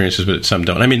good experiences with it, some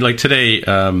don't. I mean, like today,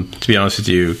 to be honest with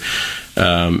you,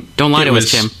 don't lie to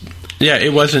us, Tim. Yeah,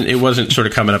 it wasn't sort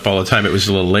of coming up all the time. It was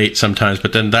a little late sometimes,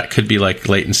 but then that could be like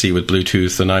latency with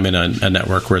Bluetooth, and I'm in a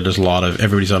network where there's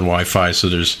everybody's on Wi-Fi, so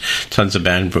there's tons of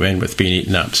bandwidth being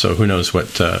eaten up. So who knows what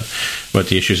the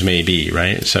issues may be,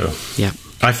 right? So yeah,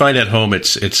 I find at home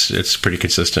it's pretty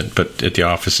consistent, but at the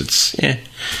office it's yeah.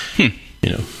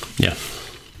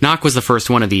 Knock was the first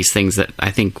one of these things that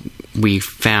I think we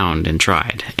found and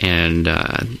tried, and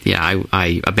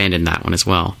I abandoned that one as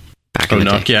well.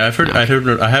 Knock, yeah, I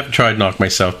haven't tried Knock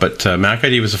myself, but Mac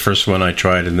ID was the first one I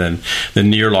tried, and then the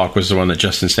Nearlock was the one that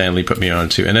Justin Stanley put me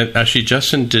onto. And actually,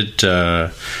 Justin did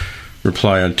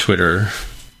reply on Twitter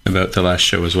about the last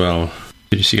show as well.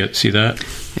 Did you see that?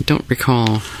 I don't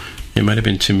recall. It might have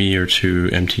been to me or to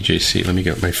MTJC. Let me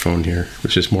get my phone here,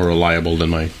 which is more reliable than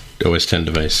my OS 10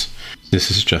 device.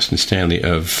 This is Justin Stanley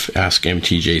of Ask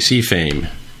MTJC fame.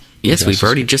 Yes, we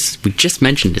just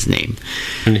mentioned his name.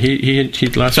 And he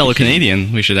last fellow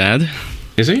Canadian, we should add.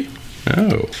 Is he?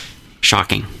 Oh.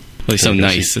 Shocking. Well, he's so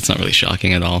nice. It's not really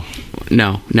shocking at all.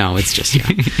 No, it's just, yeah.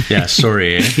 Yeah,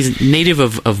 sorry. Eh? He's a native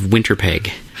of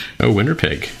Winterpeg. Oh,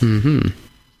 Winterpeg. Mm-hmm.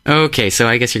 Okay, so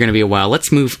I guess you're going to be a while.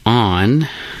 Let's move on.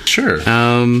 Sure.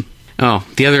 There's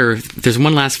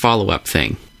one last follow-up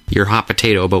thing. Your hot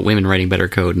potato about women writing better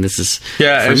code, and this is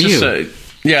from you.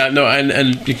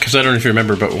 And because I don't know if you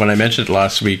remember, but when I mentioned it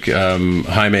last week,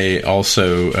 Jaime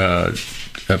also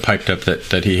piped up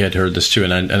that he had heard this too,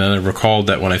 and I recalled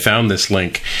that when I found this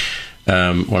link,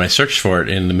 when I searched for it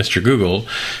in the Mr. Google,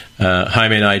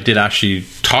 Jaime and I did actually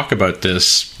talk about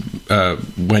this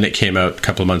when it came out a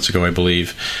couple of months ago, I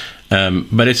believe.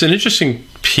 But it's an interesting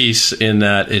piece in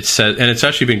that it said, and it's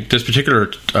actually been this particular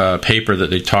paper that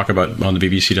they talk about on the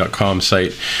BBC.com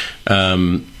site.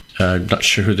 I'm not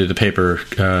sure who did the paper.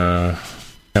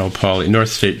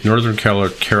 Northern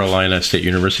Carolina State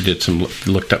University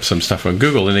looked up some stuff on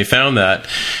Google, and they found that,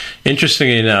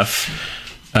 interestingly enough,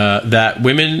 that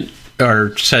women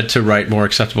are said to write more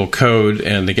acceptable code,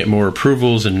 and they get more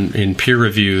approvals in peer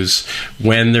reviews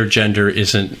when their gender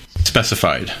isn't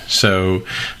specified. So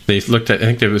they looked at, I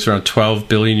think there was around 12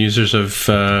 billion users of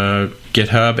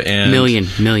GitHub and million.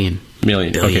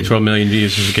 Billion. Okay, 12 million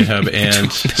users of GitHub,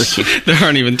 and there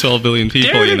aren't even 12 billion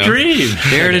people. Dare to dream.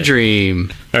 Dare to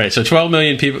dream. All right, so 12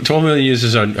 million people, 12 million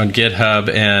users on GitHub,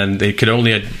 and they could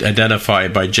only identify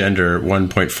by gender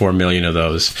 1.4 million of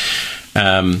those.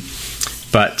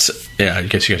 But yeah, I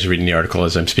guess you guys are reading the article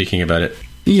as I'm speaking about it.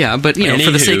 Yeah, but for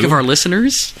the sake of our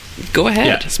listeners, go ahead.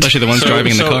 Yeah, especially the ones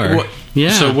driving in the car.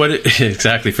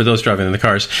 Exactly, for those driving in the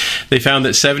cars, they found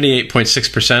that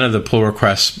 78.6% of the pull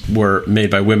requests were made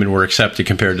by women were accepted,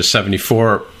 compared to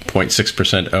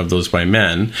 74.6% of those by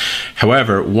men.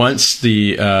 However, once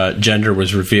the gender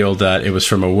was revealed that it was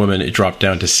from a woman, it dropped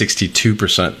down to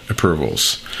 62%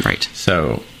 approvals. Right.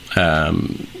 So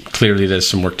clearly there's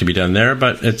some work to be done there,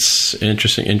 but it's an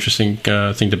interesting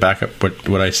thing to back up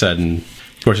what I said. And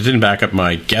of course, it didn't back up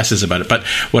my guesses about it. But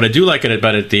what I do like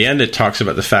about it, at the end, it talks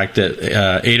about the fact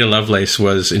that Ada Lovelace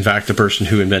was, in fact, the person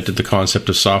who invented the concept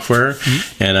of software.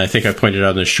 Mm-hmm. And I think I pointed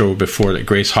out on the show before that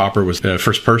Grace Hopper was the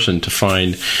first person to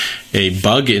find a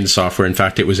bug in software. In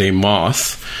fact, it was a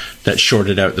moth that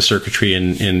shorted out the circuitry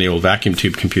in the old vacuum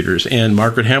tube computers. And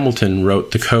Margaret Hamilton wrote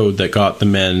the code that got the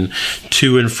men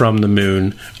to and from the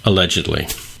moon, allegedly.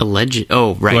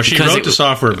 Oh, right. Well, she wrote the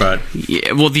software, but...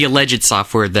 Yeah, well, the alleged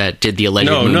software that did the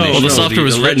alleged moon. Well, the software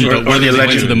was written, but whether they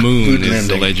went to the moon is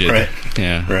alleged. Right.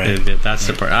 Yeah. Right. That's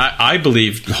the part. I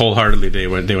believe wholeheartedly they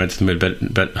went to the moon,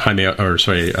 but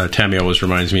Tammy always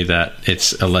reminds me that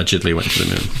it's allegedly went to the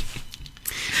moon.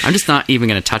 I'm just not even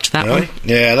going to touch that one.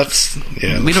 Yeah,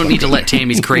 we don't need to let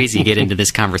Tammy's crazy get into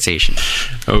this conversation.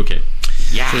 Okay.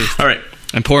 Yeah. All right.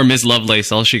 And poor Ms.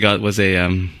 Lovelace, all she got was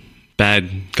a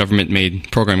bad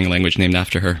government-made programming language named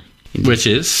after her. Which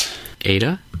is?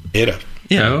 Ada? Ada.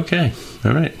 Yeah, okay.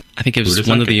 All right. I think it was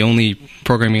one of the only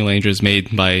programming languages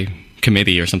made by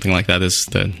committee or something like that, is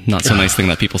the not-so-nice thing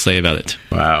that people say about it.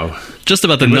 Wow. Just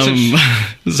about the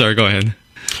Sorry, go ahead.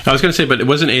 I was going to say, but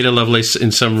wasn't Ada Lovelace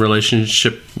in some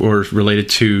relationship or related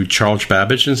to Charles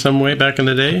Babbage in some way back in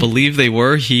the day? I believe they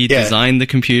were. He designed the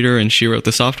computer and she wrote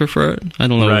the software for it. I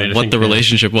don't know what the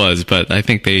relationship was, but I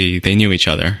think they knew each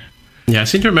other. Yeah, I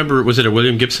seem to remember, was it a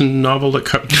William Gibson novel that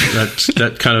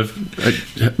kind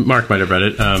of... Mark might have read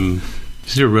it.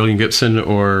 Is it a William Gibson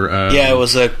or... it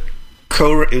was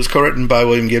co-written by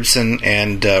William Gibson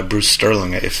and Bruce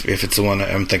Sterling, if it's the one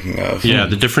I'm thinking of. Yeah,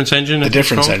 The Difference Engine? The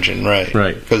Difference Engine, right.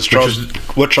 Right. Because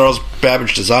what Charles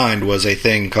Babbage designed was a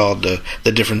thing called a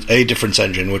Difference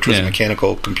Engine, which was a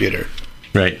mechanical computer.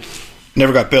 Right.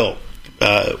 Never got built.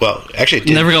 Actually, it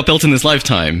did. Never got built in his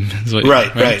lifetime.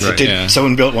 Right. It did. Yeah.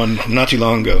 Someone built one not too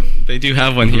long ago. They do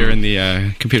have one here in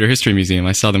the Computer History Museum.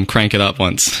 I saw them crank it up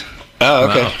once. Oh,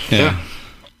 okay. Wow. Yeah.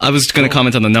 I was going to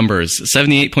comment on the numbers.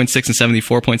 78.6 and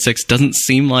 74.6 doesn't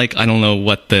seem like, I don't know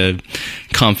what the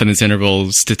confidence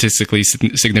interval statistically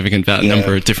significant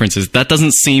number difference is. That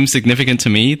doesn't seem significant to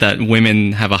me, that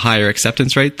women have a higher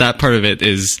acceptance rate. That part of it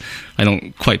is, I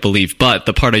don't quite believe. But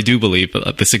the part I do believe,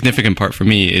 the significant part for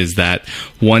me, is that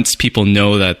once people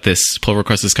know that this pull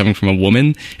request is coming from a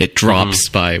woman, it drops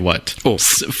by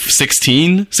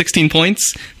 16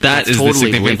 points? That's is totally the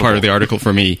significant believable part of the article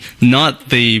for me. Not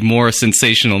the more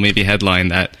sensational maybe headline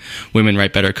that women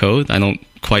write better code. I don't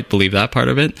quite believe that part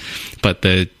of it, but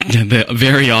the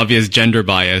very obvious gender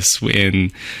bias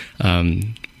in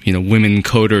women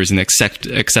coders and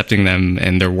accepting them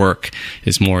and their work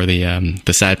is more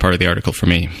the sad part of the article for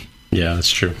me. Yeah, that's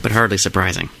true, but hardly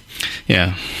surprising.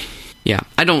 Yeah.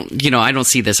 I don't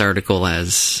see this article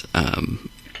as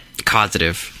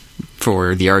causative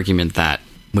for the argument that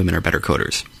women are better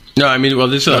coders. No, I mean, well,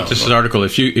 this is an article.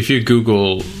 If you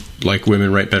Google like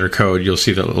women write better code, you'll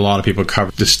see that a lot of people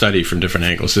cover this study from different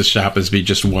angles. This happens to be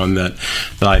just one that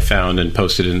I found and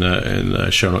posted in the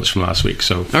show notes from last week.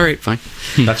 So, all right, fine.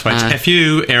 That's my F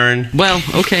you, Aaron. Well,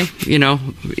 okay,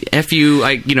 F you.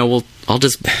 I'll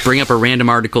just bring up a random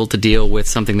article to deal with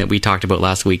something that we talked about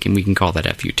last week, and we can call that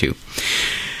F you too.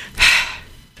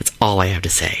 That's all I have to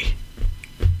say.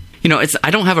 I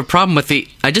don't have a problem with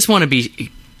I just want to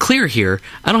be clear here.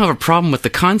 I don't have a problem with the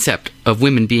concept of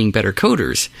women being better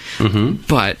coders,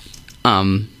 but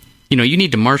you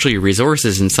need to marshal your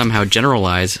resources and somehow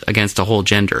generalize against a whole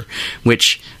gender,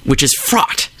 which is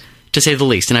fraught, to say the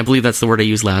least. And I believe that's the word I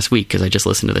used last week because I just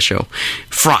listened to the show.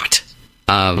 Fraught,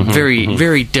 very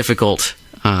very difficult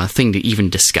thing to even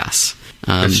discuss.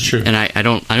 That's true, and I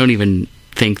don't even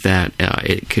think that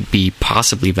it could be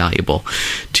possibly valuable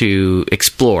to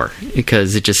explore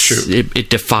because it just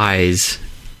it defies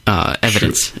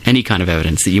evidence, any kind of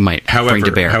evidence that you might bring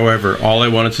to bear. However, all I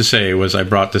wanted to say was I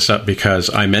brought this up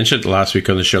because I mentioned last week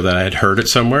on the show that I had heard it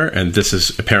somewhere, and this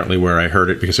is apparently where I heard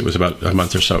it because it was about a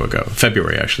month or so ago,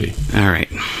 February actually. All right.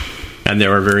 And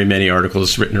there are very many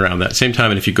articles written around that same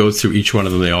time, and if you go through each one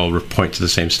of them, they all point to the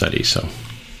same study. So,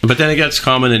 but then it gets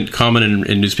common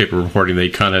in newspaper reporting.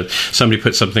 They somebody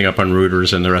puts something up on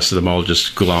Reuters, and the rest of them all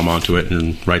just glom onto it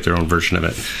and write their own version of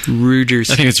it.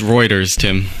 Reuters. I think it's Reuters,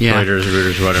 Tim. Yeah.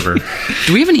 Reuters, whatever.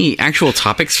 Do we have any actual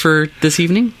topics for this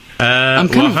evening? I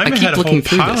keep looking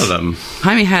through pile of them.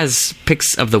 Jaime has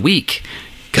picks of the week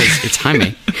because it's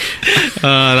Jaime.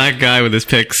 That guy with his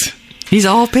picks. He's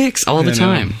all picks all the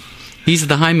time. He's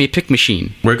the Jaime pick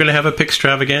machine. We're going to have a pick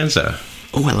extravaganza.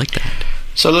 Oh, I like that.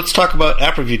 So let's talk about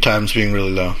app review times being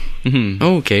really low. Mm-hmm.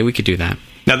 Okay, we could do that.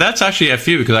 Now that's actually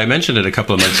FU because I mentioned it a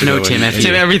couple of months ago. No, Tim,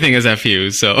 Tim, everything is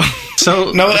FU. So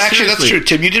no, actually that's true.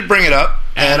 Tim, you did bring it up,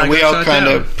 and we all kind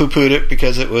of poo-pooed it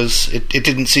because it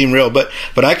didn't seem real. But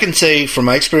I can say from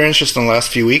my experience just in the last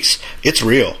few weeks, it's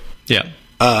real. Yeah,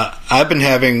 I've been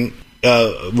having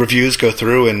reviews go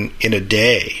through in a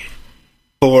day.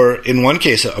 Or in one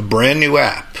case, a brand new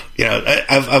app.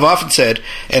 I've often said,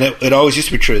 and it always used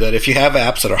to be true, that if you have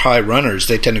apps that are high runners,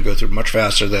 they tend to go through much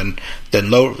faster than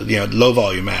low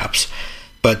volume apps.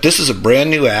 But this is a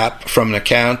brand new app from an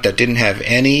account that didn't have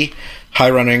any high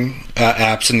running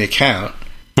apps in the account,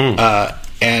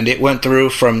 and it went through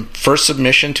from first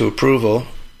submission to approval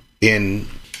in,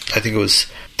 I think it was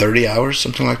 30 hours,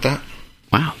 something like that.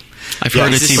 Wow. I've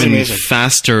heard it's even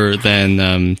faster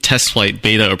than test flight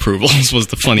beta approvals was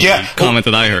the funny comment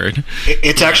that I heard.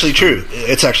 It's actually true.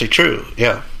 It's actually true.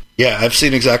 Yeah. Yeah, I've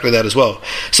seen exactly that as well.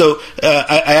 So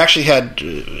I actually had,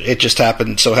 it just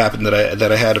happened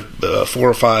that I had 4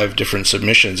 or 5 different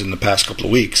submissions in the past couple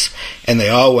of weeks, and they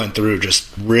all went through just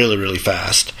really, really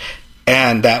fast.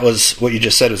 And that was, what you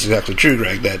just said is exactly true,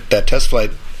 Greg, that test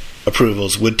flight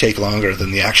approvals would take longer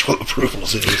than the actual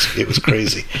approvals. It was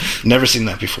crazy. Never seen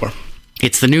that before.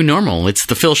 It's the new normal. It's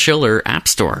the Phil Schiller App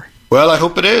Store. Well, I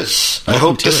hope it is. I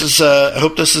hope this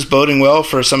is boding well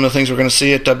for some of the things we're going to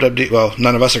see at WWDC. Well,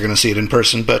 none of us are going to see it in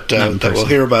person, but that we'll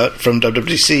hear about from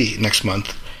WWDC next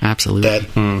month. Absolutely.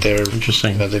 That they're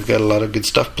interesting. They've got a lot of good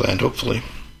stuff planned, hopefully.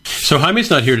 So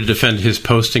Jaime's not here to defend his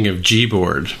posting of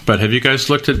Gboard, but have you guys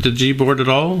looked at the Gboard at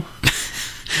all?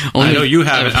 I know you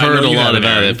haven't. I've heard a lot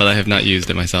about it, but I have not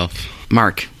used it myself.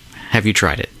 Mark, have you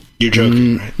tried it? You're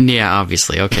joking, right? Yeah,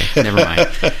 obviously. Okay, never mind.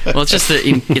 Well, it's just that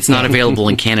it's not available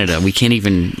in Canada. We can't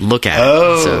even look at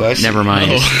it. So I see. Never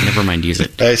mind. Never mind. Use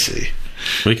it. I see.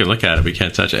 We can look at it. We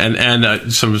can't touch it.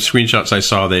 And some screenshots I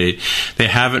saw, they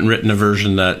haven't written a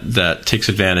version that takes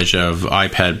advantage of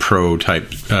iPad Pro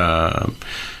type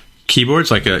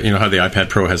keyboards, like how the iPad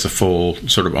Pro has a full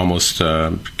sort of almost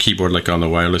keyboard, like on the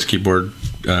wireless keyboard.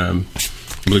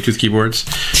 Bluetooth keyboards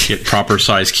get proper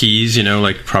size keys,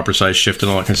 like proper size shift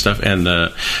and all that kind of stuff, and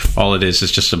all it is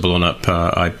just a blown up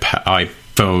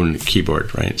iPhone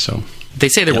keyboard, right? So they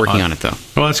say they're working on it, though.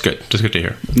 Well, that's good. That's good to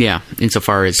hear. Yeah,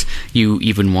 insofar as you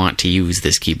even want to use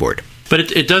this keyboard.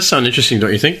 But it does sound interesting,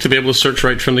 don't you think, to be able to search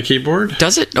right from the keyboard?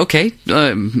 Does it? Okay.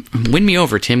 Win me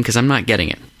over, Tim, because I'm not getting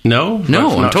it. No?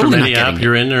 I'm totally not getting app it.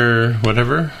 You're in or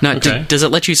whatever? No, okay. Does it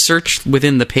let you search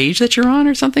within the page that you're on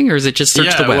or something, or is it just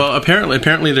search the web? Well,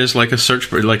 apparently there's like a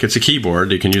search bar, like it's a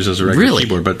keyboard you can use as a regular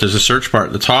keyboard, but there's a search bar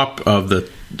at the top of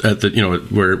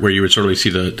where you would sort of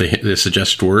see the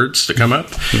suggested words that come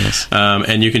up. Yes.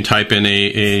 And you can type in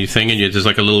a thing, and there's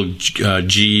like a little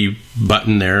G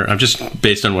button there. I'm just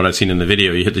based on what I've seen in the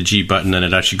video. You hit the G button, and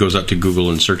it actually goes up to Google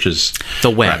and searches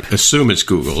the web. I assume it's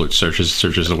Google. It searches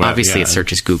the web. Obviously, it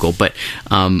searches Google, but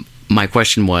my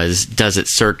question was, does it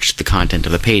search the content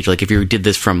of the page? Like if you did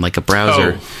this from like a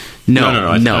browser. Oh. No.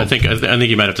 I think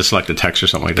you might have to select a text or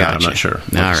something like that. Gotcha. I'm not sure.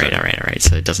 All right.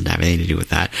 So it doesn't have anything to do with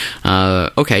that.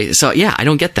 Okay. So yeah, I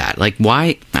don't get that. Like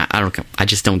why? I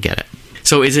just don't get it.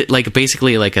 So is it like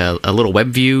basically like a little web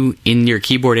view in your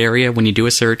keyboard area when you do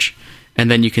a search? And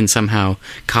then you can somehow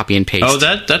copy and paste. Oh,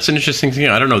 that's an interesting thing.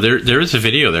 I don't know. There is a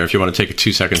video there if you want to take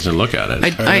 2 seconds and look at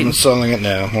it. I'm installing it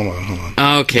now. Hold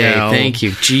on. Okay, thank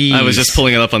you. Jeez. I was just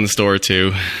pulling it up on the store,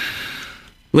 too.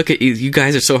 Look at you. You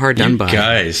guys are so hard done by.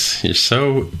 Guys, you're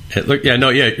so...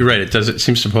 you're right. It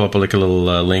seems to pull up like a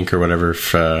little link or whatever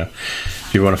if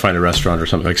you want to find a restaurant or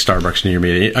something like Starbucks near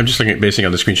me. I'm just basing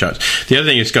on the screenshots. The other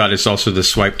thing it's got is also the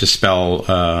swipe to spell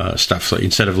stuff. So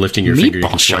instead of lifting your finger, you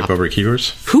can swipe over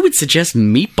keywords. Who would suggest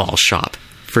Meatball Shop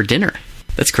for dinner?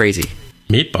 That's crazy.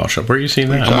 Meatball Shop? Where are you seeing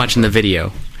that? I'm watching the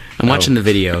video. Watching the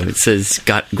video. It says,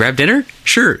 grab dinner?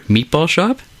 Sure. Meatball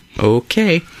Shop?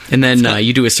 Okay. And then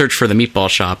you do a search for the Meatball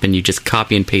Shop and you just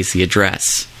copy and paste the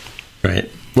address. Right.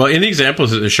 Well, in the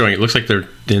examples that they're showing, it looks like they're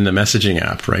in the messaging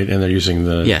app, right? And they're using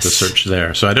the search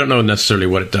there. So I don't know necessarily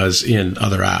what it does in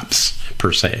other apps,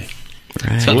 per se.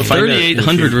 Right. So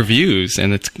 3,800 reviews,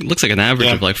 and it looks like an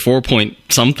average of like 4.5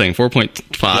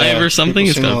 or something.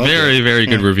 It's got very, very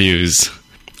good reviews.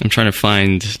 I'm trying to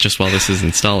find, just while this is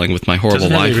installing with my horrible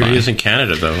Wi-Fi. It doesn't have any reviews in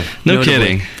Canada, though. No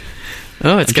kidding.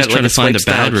 Oh, it's got trying to find a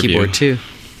bad keyboard, review. too.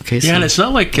 Okay, yeah, and it's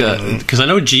not like because I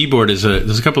know Gboard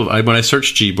there's a couple of when I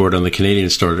searched Gboard on the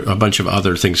Canadian store, a bunch of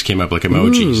other things came up like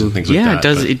emojis and things like that.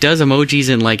 Yeah, it does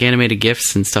emojis and like animated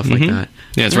GIFs and stuff like that.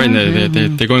 Yeah, it's right.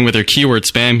 They're going with their keyword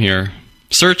spam here.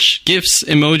 Search GIFs,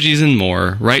 emojis, and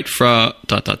more. Right fra ...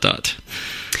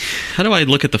 How do I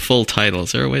look at the full title?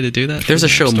 Is there a way to do that? There's a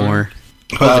show more.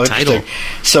 Well, the title.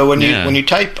 So when you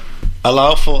type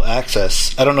allow full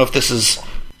access, I don't know if this is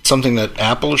something that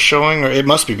Apple is showing, or it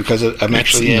must be because I'm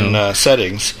actually in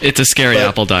settings. It's a scary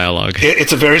Apple dialogue.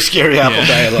 It's a very scary Apple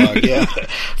dialogue, yeah.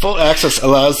 Full access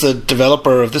allows the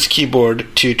developer of this keyboard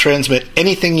to transmit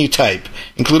anything you type,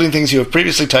 including things you have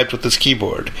previously typed with this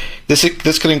keyboard.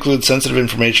 This could include sensitive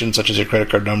information such as your credit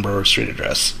card number or street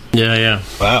address. Yeah.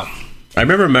 Wow. I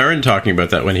remember Marin talking about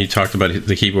that when he talked about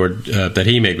the keyboard that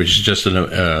he made, which is just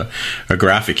a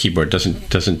graphic keyboard,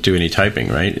 doesn't do any typing,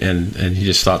 right? And he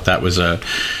just thought that was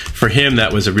for him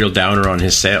that was a real downer on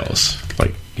his sales.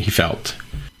 Like he felt.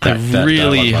 I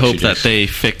really hope that they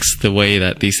fix the way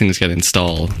that these things get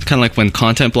installed. Kind of like when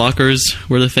content blockers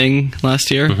were the thing last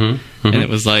year, and it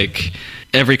was like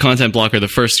every content blocker, the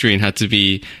first screen had to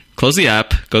be. Close the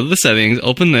app, go to the settings,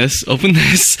 open this,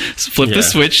 flip the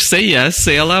switch, say yes,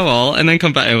 say allow all, and then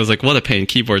come back. It was like, what a pain.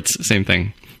 Keyboards, same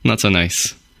thing. Not so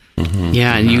nice.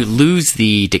 Yeah, and you lose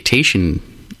the dictation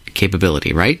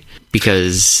capability, right?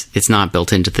 Because it's not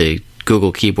built into the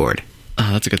Google keyboard.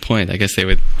 Oh, that's a good point. I guess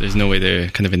there's no way to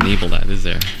kind of enable that, is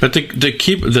there? But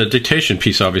the dictation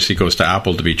piece obviously goes to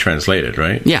Apple to be translated,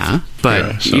 right? Yeah,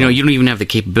 but you don't even have the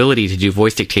capability to do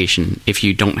voice dictation if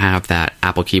you don't have that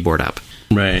Apple keyboard up.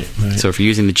 Right. So if you're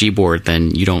using the Gboard,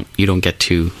 then you don't get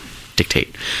to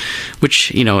dictate, which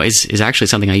is actually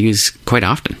something I use quite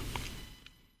often.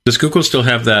 Does Google still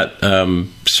have that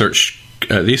search?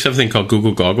 They used to have a thing called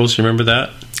Google Goggles. You remember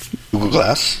that? Google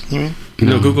Glass, you mean?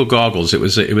 No, Google Goggles. It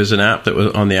was an app that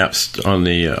was on the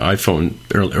iPhone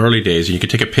early days, and you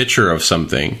could take a picture of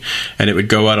something, and it would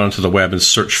go out onto the web and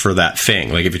search for that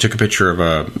thing. Like if you took a picture of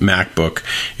a MacBook,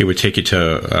 it would take you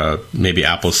to maybe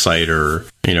Apple's site or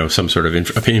some sort of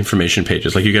information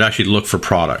pages. Like you could actually look for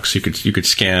products. You could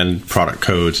scan product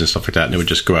codes and stuff like that, and it would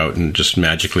just go out and just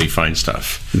magically find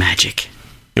stuff. Magic.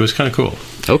 It was kind of cool.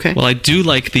 Okay. Well, I do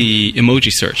like the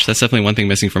emoji search. That's definitely one thing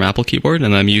missing from Apple keyboard,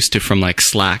 and I'm used to from like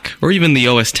Slack or even the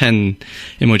OS X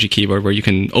emoji keyboard, where you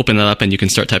can open it up and you can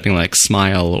start typing like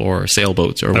smile or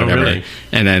sailboats or whatever, really?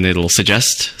 And then it'll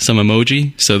suggest some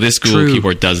emoji. So this Google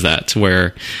keyboard does that,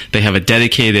 where they have a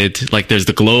dedicated, like there's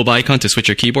the globe icon to switch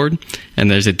your keyboard,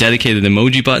 and there's a dedicated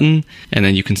emoji button, and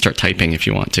then you can start typing if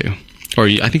you want to. Or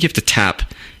I think you have to tap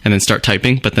and then start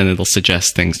typing, but then it'll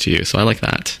suggest things to you. So I like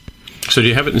that. So do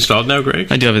you have it installed now,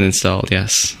 Greg? I do have it installed,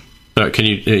 yes. Are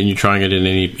you trying it in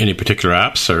any particular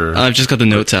apps? Or I've just got the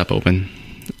Notes app open.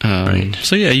 Right.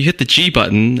 So yeah, you hit the G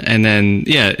button, and then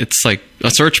it's like a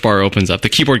search bar opens up. The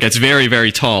keyboard gets very,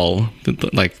 very tall.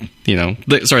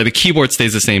 The keyboard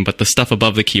stays the same, but the stuff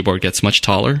above the keyboard gets much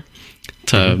taller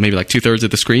to maybe like 2/3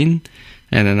 of the screen.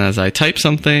 And then as I type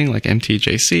something like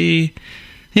MTJC,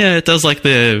 it does like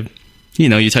the.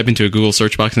 You type into a Google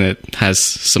search box and it has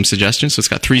some suggestions. So it's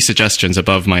got 3 suggestions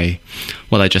above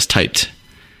what I just typed.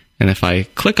 And if I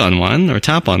click on one or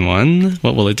tap on one,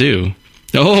 what will it do?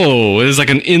 Oh, it's like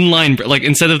an inline, like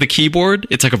instead of the keyboard,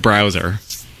 it's like a browser.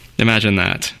 Imagine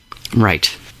that.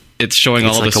 Right. It's showing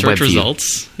all the search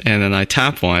results, and then I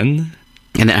tap one.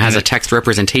 And it has a text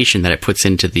representation that it puts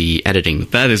into the editing.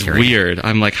 That is weird.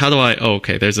 I'm like, how do I... Oh,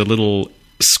 okay, there's a little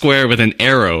square with an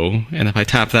arrow, and if I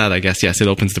tap that, I guess, yes, it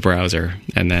opens the browser,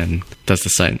 and then does the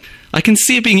site. I can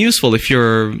see it being useful if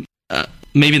you're...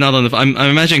 maybe not on the... I'm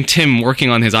imagining Tim working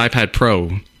on his iPad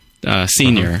Pro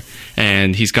Senior,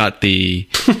 and he's got the,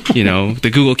 the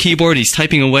Google keyboard, he's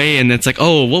typing away, and it's like,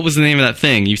 oh, what was the name of that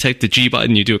thing? You type the G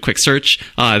button, you do a quick search,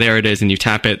 there it is, and you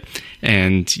tap it,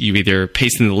 and you either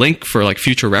paste in the link for like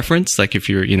future reference, like if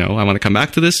you're, I want to come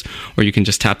back to this, or you can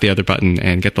just tap the other button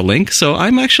and get the link. So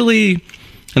I'm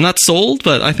not sold,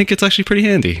 but I think it's actually pretty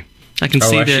handy. I can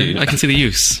see the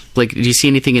use. Like, do you see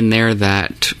anything in there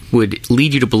that would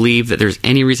lead you to believe that there's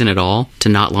any reason at all to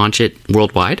not launch it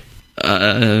worldwide?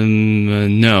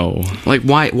 No. Like,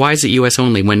 why is it US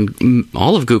only when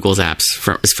all of Google's apps,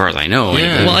 as far as I know...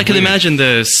 Yeah. Well, I can imagine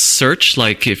the search,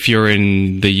 like if you're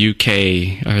in the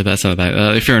UK, or that's not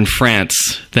that, if you're in France,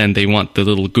 then they want the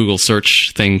little Google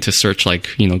search thing to search like,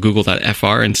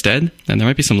 google.fr instead, and there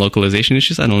might be some localization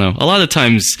issues, I don't know. A lot of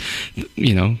times,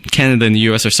 Canada and the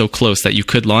US are so close that you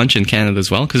could launch in Canada as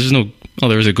well, because there's no... Oh,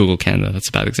 there is a Google Canada. That's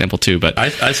a bad example too. But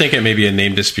I think it may be a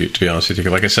name dispute, to be honest with you.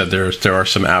 Like I said, there are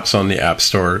some apps on the App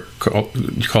Store called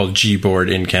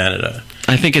Gboard in Canada.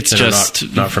 I think it's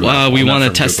just not from Apple, we want to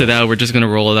test Google. It out. We're just going to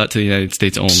roll it out to the United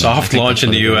States only. Soft launch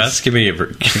in the US. Give me a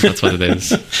break. I think that's what it is.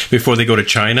 Before they go to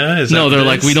China? No, they're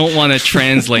like, we don't want to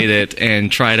translate it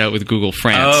and try it out with Google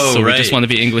France. So we just want to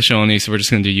be English only. So we're just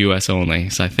going to do US only.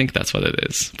 So I think that's what it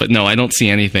is. But no, I don't see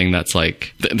anything that's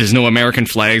like there's no American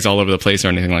flags all over the place or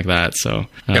anything like that. So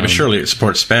yeah, but surely it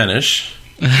supports Spanish.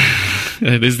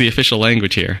 It is the official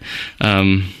language here.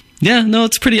 Yeah, no,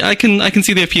 it's pretty... I can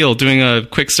see the appeal. Doing a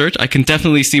quick search, I can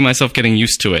definitely see myself getting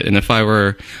used to it. And if I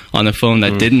were on a phone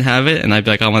that didn't have it, and I'd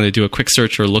be like, I want to do a quick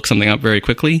search or look something up very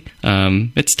quickly,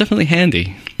 it's definitely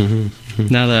handy.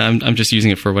 Now that I'm just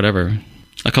using it for whatever,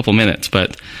 a couple minutes.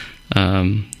 But,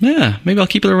 yeah, maybe I'll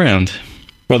keep it around.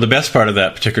 Well, the best part of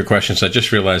that particular question is I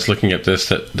just realized looking at this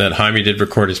that Jaime did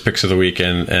record his picks of the week,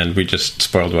 and we just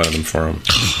spoiled one of them for him.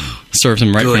 Serves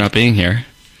him right for not being here.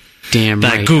 Damn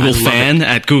that right. Google fan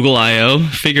at Google I.O.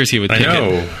 figures he would pick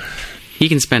it. He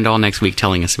can spend all next week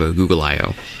telling us about Google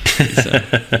I.O.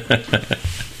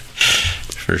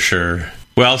 For sure.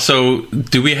 Well, so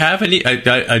do we have any...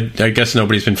 I guess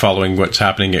nobody's been following what's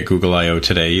happening at Google I.O.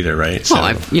 today either, right? Well,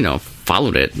 I've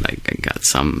followed it. I got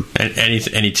some...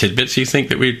 Any tidbits you think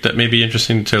that may be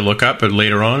interesting to look up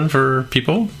later on for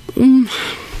people?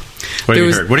 What have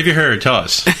you heard? What have you heard? Tell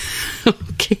us.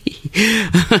 Okay.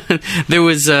 There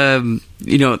was, a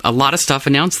lot of stuff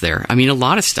announced there. I mean, a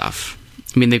lot of stuff.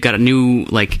 I mean, they've got a new,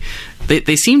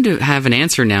 they seem to have an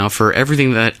answer now for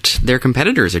everything that their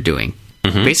competitors are doing,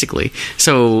 basically.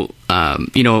 So,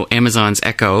 Amazon's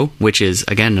Echo, which is,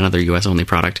 again, another US-only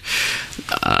product,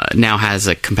 now has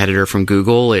a competitor from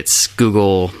Google. It's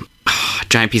Google...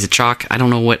 giant piece of chalk. I don't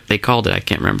know what they called it. I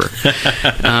can't remember.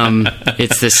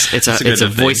 It's a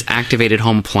voice activated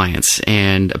home appliance,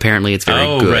 and apparently it's very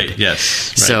good. Right.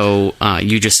 Yes. Right. So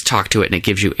you just talk to it and it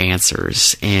gives you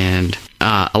answers. And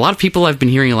a lot of people have been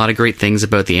hearing a lot of great things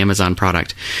about the Amazon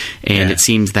product, and it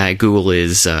seems that Google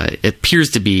appears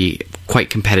to be quite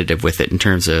competitive with it in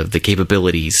terms of the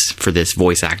capabilities for this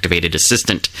voice activated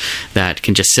assistant that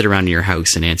can just sit around in your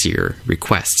house and answer your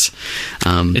requests.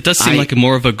 It does seem like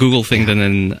more of a Google thing than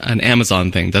an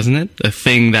Amazon thing, doesn't it? A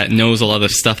thing that knows a lot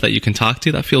of stuff that you can talk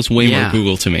to. That feels way more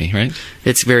Google to me, right?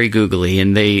 It's very googly,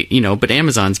 and they, but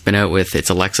Amazon's been out with its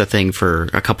Alexa thing for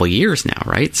a couple years now,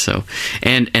 right? So,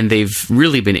 and they've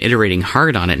really been iterating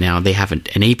hard on it now. They have an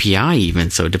API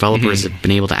even, so developers have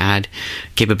been able to add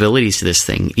capabilities to this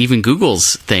thing. Even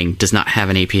Google's thing does not have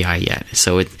an API yet,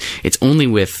 so it's only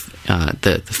with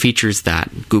the features that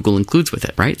Google includes with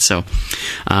it, right? So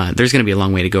there's going to be a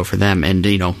long way to go for them, and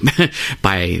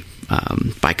by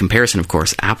comparison, of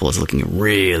course, Apple is looking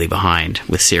really behind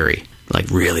with Siri. Like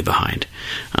really behind.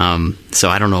 So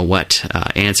I don't know what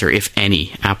answer, if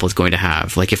any, Apple is going to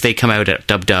have. Like if they come out at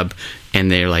Dub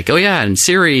and they're like, oh yeah, in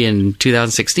Siri in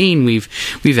 2016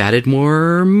 we've added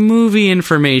more movie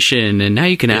information, and now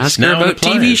you can ask her about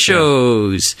TV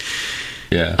shows.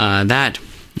 Yeah, that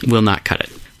will not cut it.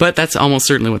 But that's almost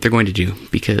certainly what they're going to do,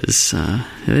 because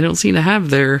they don't seem to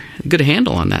have their good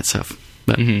handle on that stuff.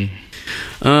 But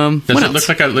Does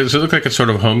it look like a sort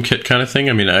of HomeKit kind of thing?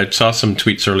 I mean, I saw some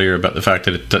tweets earlier about the fact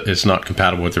that it's not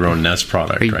compatible with their own Nest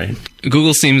product, right?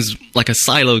 Google seems like a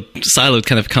siloed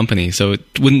kind of company, so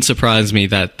it wouldn't surprise me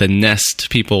that the Nest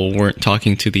people weren't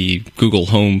talking to the Google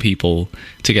Home people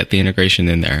to get the integration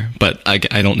in there. But I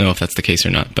don't know if that's the case or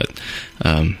not. But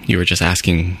you were just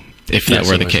asking if that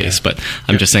were the case. Yeah. But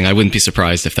I'm just saying I wouldn't be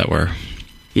surprised if that were.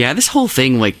 Yeah, this whole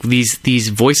thing, like these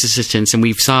voice assistants, and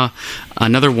we saw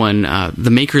another one,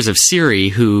 the makers of Siri,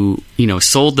 who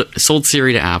sold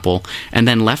Siri to Apple, and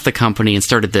then left the company and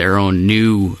started their own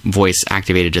new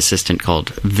voice-activated assistant called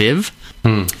Viv.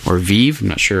 Or Vive, I'm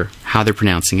not sure how they're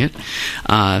pronouncing it.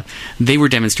 They were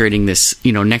demonstrating this,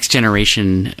 next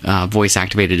generation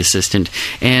voice-activated assistant,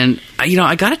 and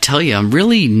I got to tell you, I'm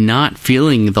really not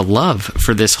feeling the love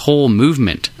for this whole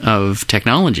movement of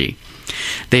technology.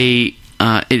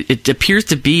 It appears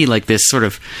to be like this sort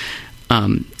of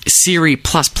Siri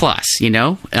plus, in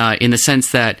the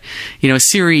sense that,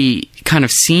 Siri kind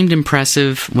of seemed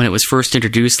impressive when it was first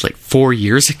introduced like 4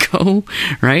 years ago,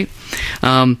 right?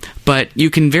 But you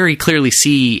can very clearly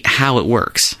see how it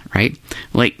works, right?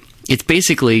 Like, it's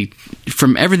basically,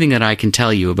 from everything that I can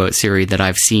tell you about Siri that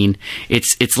I've seen,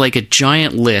 it's like a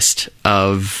giant list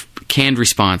of canned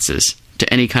responses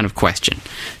to any kind of question.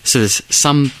 So there's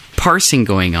some parsing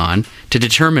going on to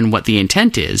determine what the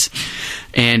intent is,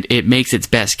 and it makes its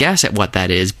best guess at what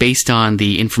that is based on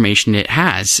the information it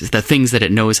has, the things that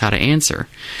it knows how to answer.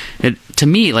 To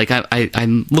me, like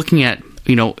I'm looking at,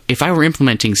 if I were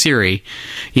implementing Siri,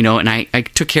 and I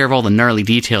took care of all the gnarly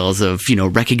details of,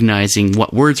 recognizing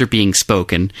what words are being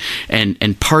spoken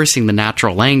and parsing the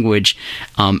natural language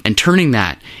and turning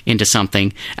that into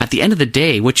something, at the end of the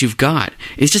day, what you've got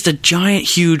is just a giant,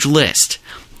 huge list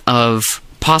of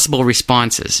possible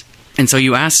responses. And so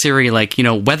you ask Siri, like,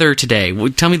 weather today.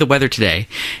 Tell me the weather today.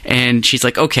 And she's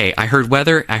like, okay, I heard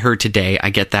weather. I heard today.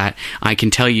 I get that. I can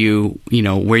tell you,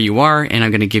 where you are, and I'm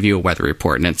going to give you a weather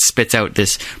report. And it spits out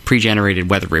this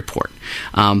pre-generated weather report.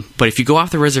 But if you go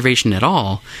off the reservation at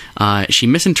all, she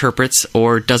misinterprets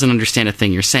or doesn't understand a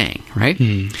thing you're saying, right?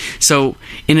 So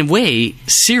in a way,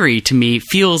 Siri, to me,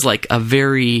 feels like a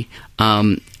very,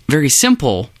 very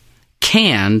simple,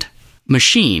 canned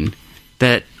machine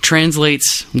that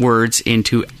translates words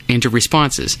into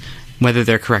responses, whether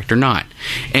they're correct or not.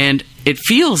 And it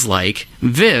feels like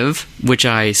Viv, which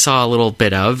I saw a little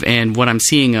bit of, and what I'm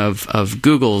seeing of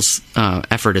Google's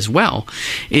effort as well,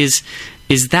 is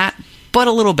that but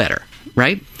a little better,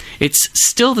 right? It's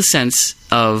still the sense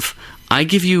of, I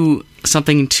give you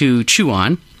something to chew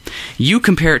on, you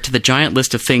compare it to the giant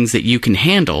list of things that you can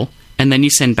handle, and then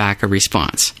you send back a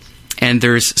response. And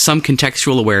there's some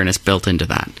contextual awareness built into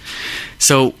that.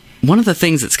 So one of the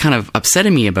things that's kind of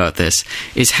upsetting me about this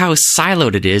is how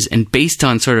siloed it is and based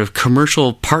on sort of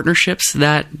commercial partnerships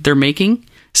that they're making.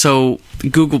 So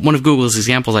one of Google's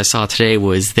examples I saw today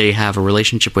was they have a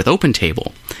relationship with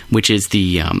OpenTable, which is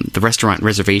the restaurant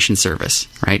reservation service,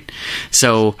 right?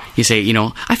 So you say,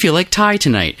 I feel like Thai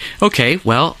tonight. Okay,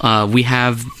 well, we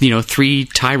have, 3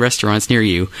 Thai restaurants near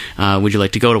you. Would you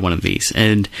like to go to one of these?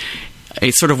 And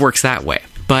it sort of works that way.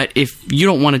 But if you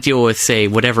don't want to deal with, say,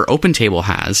 whatever OpenTable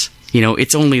has,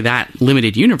 it's only that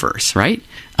limited universe, right?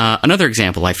 Another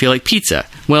example, I feel like pizza.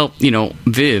 Well,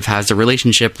 Viv has a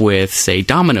relationship with, say,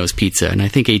 Domino's Pizza, and I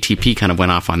think ATP kind of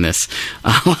went off on this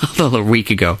a week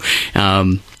ago,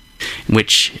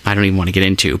 which I don't even want to get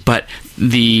into. But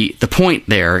the point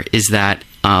there is that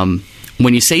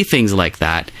when you say things like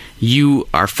that, you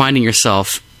are finding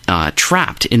yourself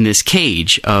trapped in this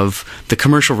cage of the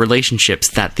commercial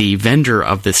relationships that the vendor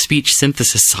of the speech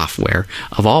synthesis software,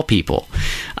 of all people,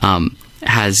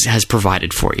 has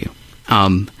provided for you.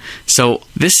 So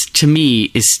this, to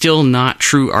me, is still not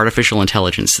true artificial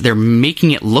intelligence. They're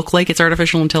making it look like it's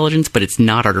artificial intelligence, but it's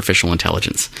not artificial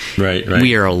intelligence. Right.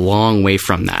 We are a long way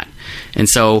from that. And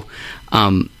so,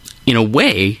 in a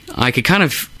way, I could kind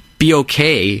of be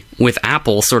okay with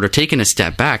Apple sort of taking a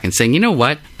step back and saying, you know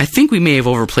what, I think we may have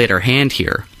overplayed our hand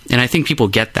here. And I think people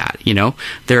get that,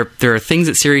 There are things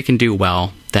that Siri can do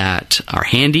well that are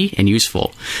handy and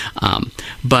useful.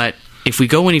 But if we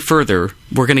go any further,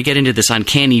 we're going to get into this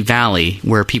uncanny valley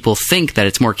where people think that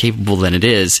it's more capable than it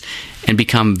is and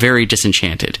become very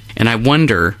disenchanted. And I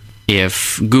wonder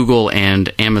if Google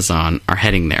and Amazon are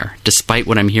heading there, despite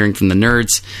what I'm hearing from the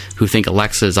nerds who think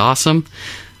Alexa is awesome.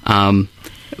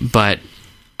 But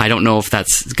I don't know if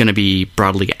that's going to be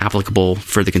broadly applicable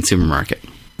for the consumer market.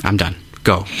 I'm done.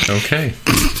 Go. Okay.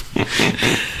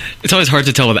 It's always hard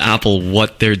to tell with Apple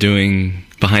what they're doing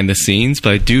behind the scenes,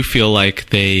 but I do feel like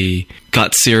they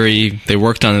got Siri, they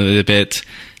worked on it a bit,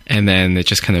 and then it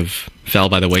just kind of fell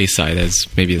by the wayside as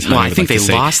maybe as I think they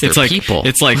lost their people.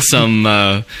 It's like some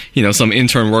some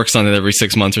intern works on it every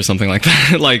 6 months or something like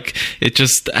that. Like it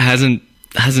just hasn't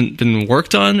been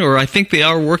worked on, or I think they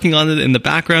are working on it in the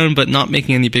background but not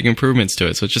making any big improvements to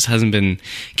it. So it just hasn't been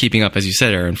keeping up, as you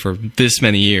said, Aaron, for this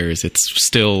many years. It's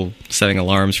still setting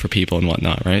alarms for people and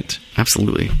whatnot, right?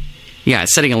 Absolutely. Yeah,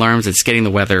 it's setting alarms, it's getting the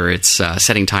weather, it's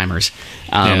setting timers.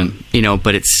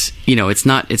 But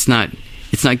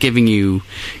it's not giving you,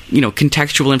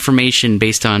 contextual information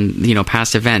based on,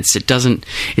 past events.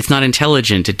 It's not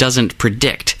intelligent. It doesn't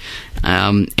predict.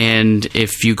 And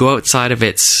if you go outside of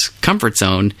its comfort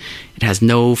zone, it has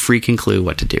no freaking clue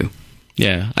what to do.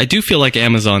 Yeah, I do feel like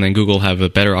Amazon and Google have a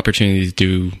better opportunity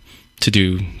to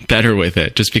do better with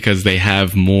it, just because they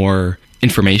have more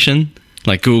information.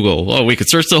 Like Google, we could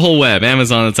search the whole web.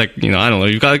 Amazon, it's like, I don't know,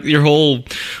 you've got your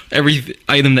every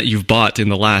item that you've bought in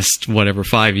the last,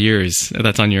 5 years,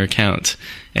 that's on your account.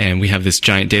 And we have this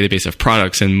giant database of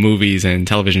products and movies and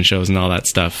television shows and all that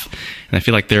stuff. And I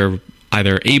feel like they're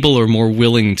either able or more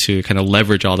willing to kind of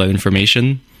leverage all that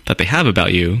information that they have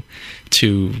about you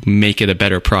to make it a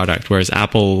better product. Whereas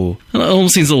Apple, it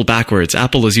almost seems a little backwards.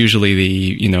 Apple is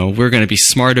usually we're going to be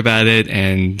smart about it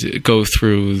and go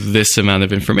through this amount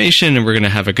of information and we're going to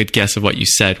have a good guess of what you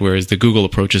said. Whereas the Google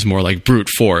approach is more like brute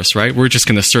force, right? We're just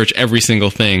going to search every single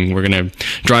thing. We're going to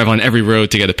drive on every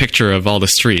road to get a picture of all the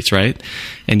streets, right?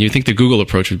 And you'd think the Google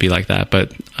approach would be like that.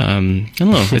 But I don't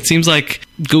know. It seems like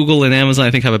Google and Amazon,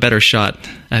 I think, have a better shot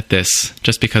at this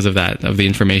just because of that, of the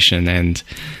information. And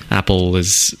Apple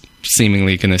is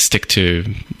seemingly going to stick to,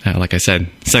 like I said,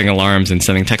 setting alarms and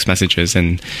sending text messages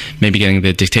and maybe getting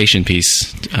the dictation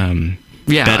piece better.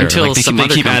 Until like some they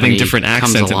other keep adding different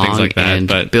comes accents and things like that.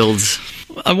 But builds.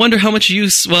 I wonder how much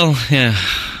use. Well, yeah.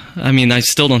 I mean, I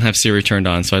still don't have Siri turned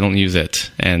on, so I don't use it,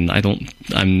 and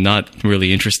I'm not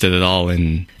really interested at all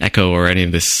in Echo or any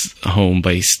of this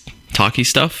home-based talkie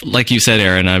stuff. Like you said,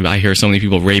 Aaron, I hear so many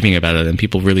people raving about it, and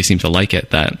people really seem to like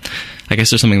it. That I guess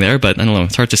there's something there, but I don't know.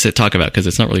 It's hard to talk about because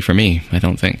it's not really for me, I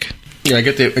don't think. Yeah, I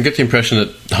get the impression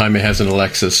that Jaime has an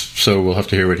Alexis, so we'll have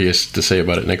to hear what he has to say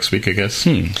about it next week, I guess.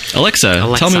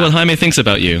 Alexa, tell me what Jaime thinks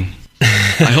about you.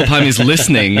 I hope Jaime's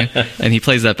listening and he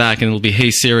plays that back and it'll be Hey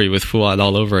Siri with Fuad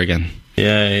all over again.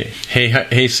 Yeah.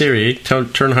 Hey Siri,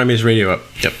 turn Jaime's radio up.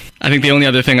 Yep. I think the only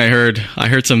other thing I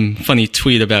heard some funny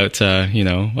tweet about,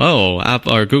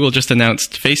 Apple or Google just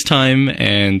announced FaceTime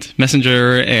and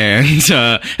Messenger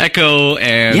and Echo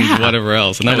and whatever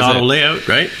else. And that was auto layout,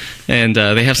 right? And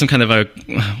they have some kind of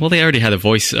they already had a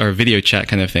voice or video chat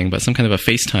kind of thing, but some kind of a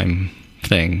FaceTime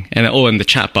thing. And the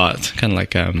chat bot, kind of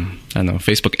like, I don't know,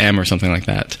 Facebook M or something like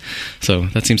that. So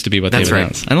that seems to be what they've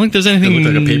announced. I don't think there's anything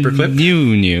like a paperclip?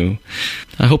 new.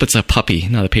 I hope it's a puppy,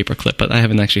 not a paperclip, but I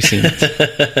haven't actually seen it.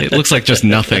 It looks like just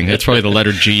nothing. It's probably the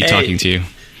letter G talking to you.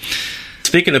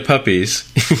 Speaking of puppies,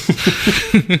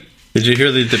 did you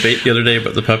hear the debate the other day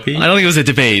about the puppy? I don't think it was a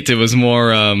debate. It was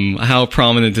more how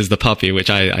prominent is the puppy, which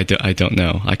I don't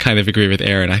know. I kind of agree with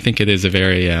Aaron. I think it is a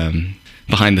very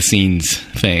behind-the-scenes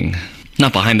thing.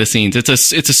 Not behind the scenes. It's a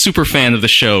super fan of the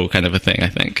show kind of a thing, I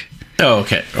think. Oh,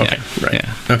 okay. Right.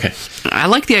 Yeah. Okay. I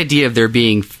like the idea of there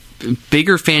being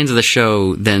bigger fans of the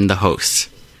show than the hosts.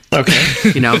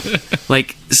 Okay.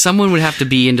 Like someone would have to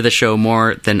be into the show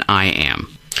more than I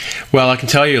am. Well, I can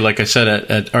tell you, like I said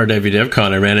at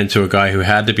RWDevCon, I ran into a guy who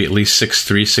had to be at least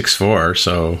 6'3", 6'4",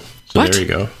 so what? There you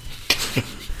go.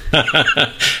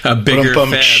 A bigger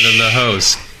fan than the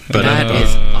host. But that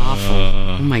is awful.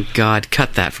 Oh my God,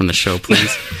 cut that from the show,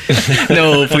 please.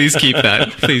 No, please keep that.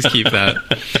 Please keep that.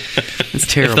 It's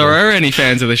terrible. If there are any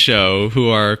fans of the show who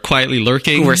are quietly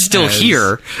lurking, who are still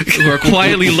here, who are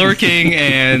quietly lurking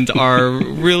and are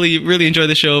really, really enjoy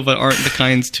the show, but aren't the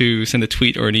kinds to send a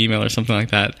tweet or an email or something like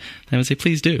that, I would say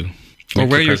please do. Or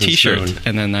wear your T-shirt,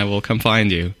 and then I will come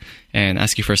find you and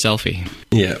ask you for a selfie.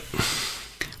 Yeah.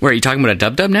 Where are you talking about, a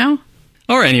dub-dub now?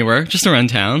 Or anywhere, just around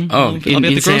town. Oh, I'll be at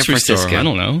the grocery store. I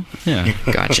don't know. Yeah,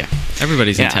 gotcha.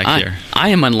 Everybody's in tech here. I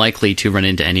am unlikely to run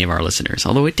into any of our listeners,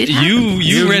 although it did happen.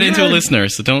 You ran into a listener,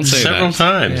 so don't say several that.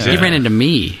 Times. Yeah. You ran into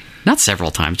me, not several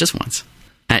times, just once,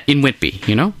 in Whitby.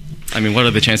 I mean, what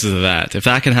are the chances of that? If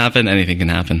that can happen, anything can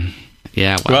happen.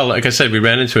 Yeah. Well, like I said, we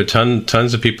ran into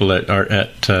tons of people that are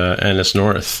at Ennis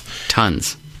North.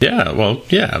 Tons. Yeah. Well,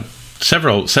 yeah.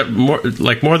 Several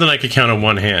more than I could count on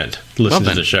one hand. Listen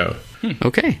to the show.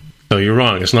 Okay. So you're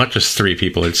wrong. It's not just 3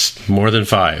 people. It's more than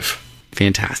 5.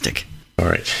 Fantastic. All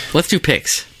right. Let's do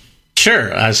picks.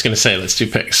 Sure. I was going to say, let's do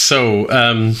picks. So,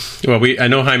 I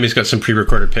know Jaime's got some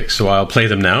pre-recorded picks, so I'll play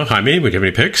them now. Jaime, would you have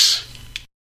any picks?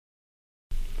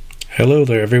 Hello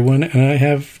there, everyone. And I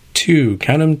have 2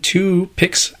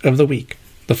 picks of the week.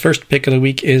 The first pick of the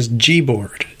week is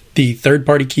Gboard, the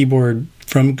third-party keyboard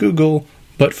from Google,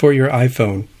 but for your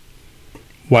iPhone.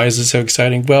 Why is it so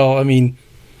exciting? Well, I mean,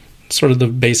 sort of the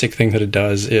basic thing that it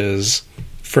does is,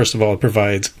 first of all, it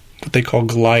provides what they call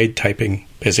glide typing.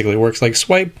 Basically, it works like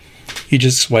swipe. You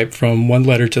just swipe from one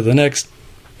letter to the next,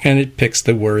 and it picks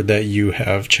the word that you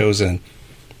have chosen.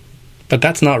 But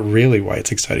that's not really why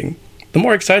it's exciting. The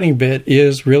more exciting bit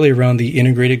is really around the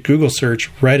integrated Google search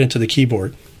right into the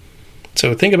keyboard.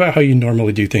 So think about how you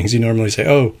normally do things. You normally say,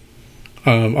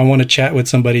 I want to chat with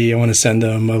somebody. I want to send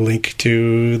them a link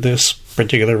to this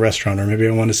particular restaurant, or maybe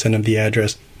I want to send them the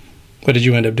address. What did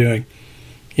you end up doing?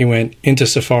 You went into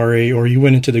Safari, or you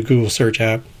went into the Google search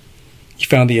app. You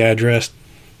found the address.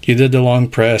 You did the long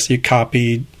press. You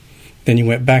copied. Then you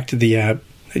went back to the app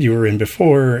that you were in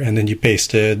before, and then you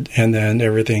pasted, and then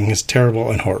everything is terrible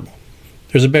and horrible.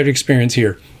 There's a better experience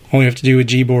here. All you have to do with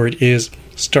Gboard is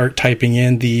start typing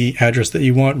in the address that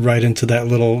you want right into that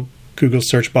little Google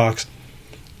search box.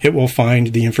 It will find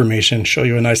the information, show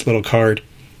you a nice little card.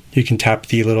 You can tap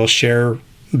the little share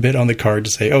bit on the card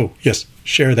to say, oh, yes,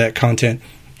 share that content,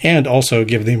 and also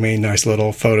give them a nice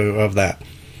little photo of that.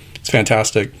 It's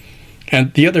fantastic.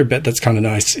 And the other bit that's kind of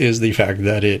nice is the fact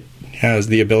that it has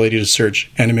the ability to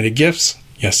search animated GIFs.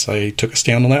 Yes, I took a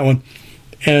stand on that one.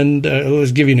 And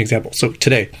let's give you an example. So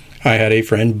today, I had a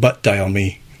friend butt dial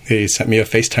me. They sent me a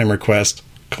FaceTime request.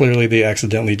 Clearly, they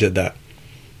accidentally did that.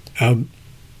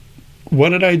 What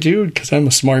did I do? Because I'm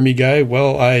a smarmy guy.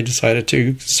 Well, I decided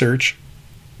to search,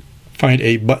 find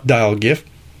a butt dial GIF,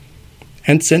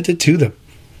 and sent it to them.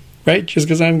 Right? Just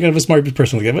because I'm kind of a smart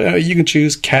person. You can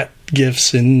choose cat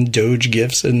GIFs and Doge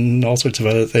GIFs and all sorts of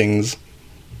other things.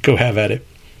 Go have at it.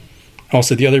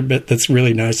 Also, the other bit that's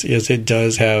really nice is it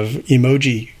does have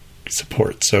emoji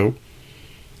support. So,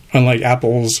 unlike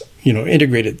Apple's,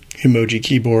 integrated emoji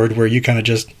keyboard, where you kind of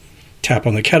just tap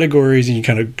on the categories and you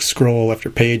kind of scroll after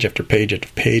page after page after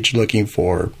page looking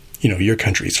for, your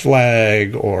country's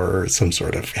flag or some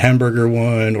sort of hamburger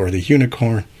one or the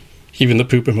unicorn, even the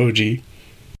poop emoji.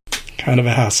 Kind of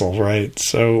a hassle, right?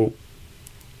 So,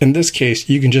 in this case,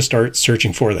 you can just start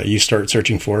searching for that. You start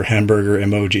searching for hamburger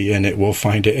emoji and it will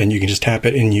find it, and you can just tap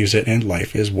it and use it, and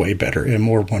life is way better and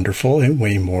more wonderful and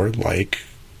way more like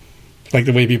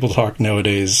the way people talk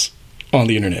nowadays on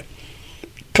the internet.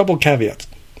 Couple caveats.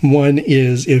 One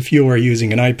is if you are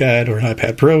using an iPad or an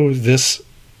iPad Pro, this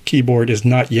keyboard is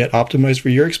not yet optimized for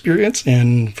your experience,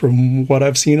 and from what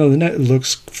I've seen on the net, it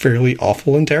looks fairly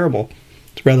awful and terrible.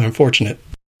 It's rather unfortunate.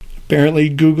 Apparently,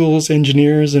 Google's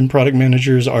engineers and product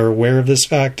managers are aware of this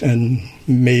fact, and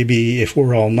maybe if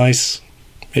we're all nice,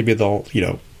 maybe they'll,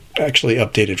 actually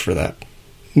update it for that.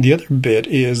 The other bit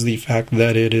is the fact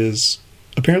that it is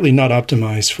apparently not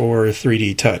optimized for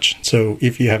 3D touch. So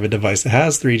if you have a device that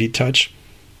has 3D touch,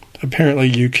 apparently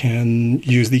you can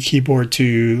use the keyboard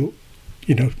to,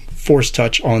 force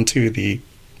touch onto the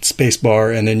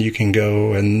spacebar, and then you can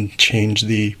go and change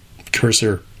the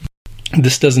cursor.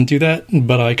 This doesn't do that,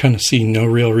 but I kind of see no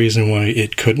real reason why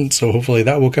it couldn't, so hopefully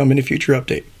that will come in a future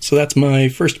update. So that's my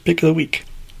first pick of the week.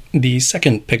 The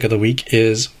second pick of the week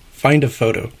is Find a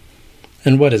Photo.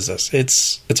 And what is this?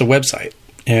 It's a website,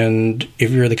 and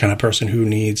if you're the kind of person who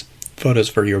needs photos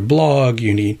for your blog,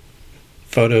 you need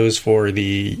photos for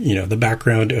the, the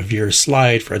background of your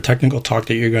slide for a technical talk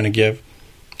that you're going to give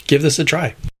this a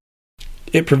try.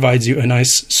 It provides you a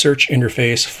nice search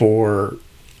interface for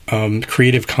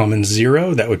Creative Commons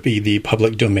 0, that would be the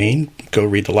public domain. Go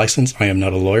read the license. I am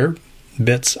not a lawyer.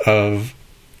 Bits of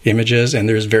images, and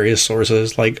there's various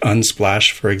sources like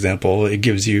Unsplash, for example. It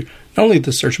gives you not only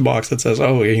the search box that says,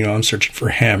 I'm searching for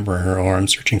hammer or I'm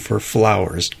searching for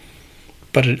flowers,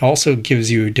 but it also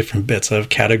gives you different bits of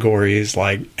categories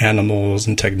like animals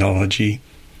and technology.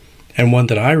 And one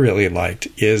that I really liked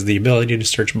is the ability to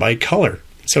search by color.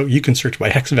 So you can search by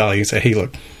hex value and say, hey,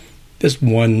 look, this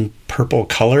one purple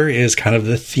color is kind of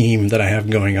the theme that I have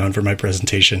going on for my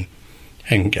presentation.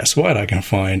 And guess what? I can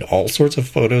find all sorts of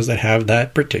photos that have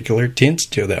that particular tint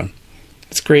to them.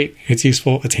 It's great. It's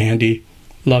useful. It's handy.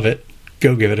 Love it.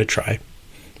 Go give it a try.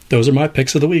 Those are my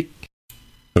picks of the week.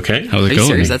 Okay. How's it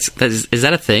going? Is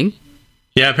that a thing?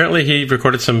 Yeah, apparently he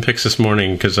recorded some picks this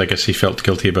morning because I guess he felt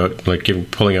guilty about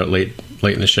pulling out late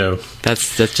in the show.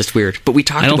 That's just weird. But we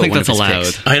talked. I don't about think that's allowed.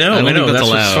 Picks. I know. That's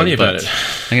what's funny about it.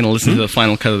 I'm going to listen to the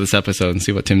final cut of this episode and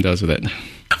see what Tim does with it.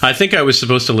 I think I was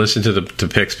supposed to listen to the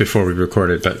picks before we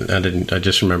recorded, but I didn't. I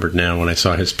just remembered now when I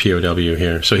saw his POW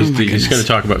here. So he's going to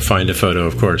talk about Find a Photo,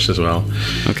 of course, as well.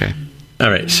 Okay. All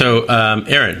right. So,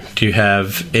 Aaron, do you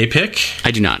have a pick?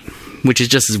 I do not, which is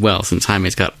just as well since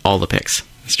Jaime's got all the picks.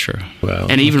 That's true.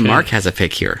 Well, and even Mark has a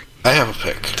pick here. I have a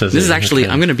pick. This is actually,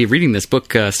 I'm going to be reading this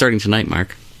book starting tonight,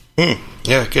 Mark.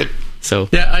 Yeah, good. So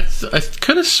yeah, I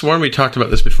could have sworn we talked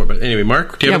about this before, but anyway,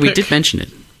 Mark, do you have a pick? We did mention it.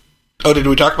 Oh, did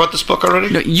we talk about this book already?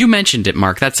 No, you mentioned it,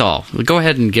 Mark. That's all. Go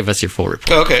ahead and give us your full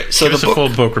report. Okay, so give us a full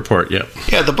book report. Yeah.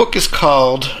 Yeah, the book is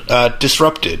called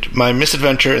 "Disrupted: My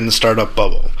Misadventure in the Startup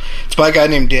Bubble." It's by a guy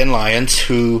named Dan Lyons,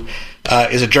 who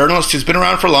is a journalist who's been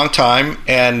around for a long time,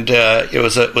 and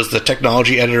was the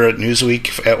technology editor at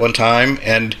Newsweek at one time,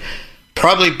 and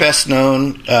probably best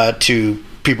known to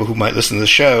people who might listen to the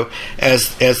show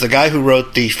as the guy who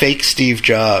wrote the fake Steve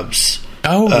Jobs.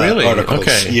 Really?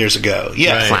 Articles years ago.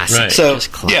 Yeah, right, classic. Right. So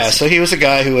so he was a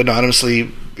guy who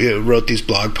anonymously wrote these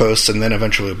blog posts and then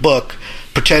eventually a book,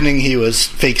 pretending he was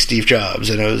fake Steve Jobs,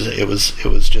 and it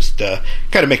was just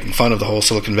kind of making fun of the whole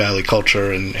Silicon Valley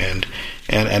culture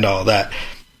and all that.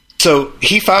 So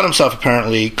he found himself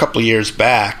apparently a couple of years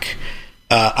back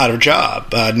out of a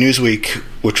job. Newsweek,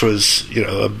 which was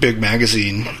a big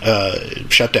magazine,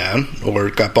 shut down or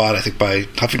got bought, I think, by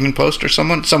Huffington Post or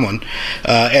someone,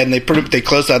 and they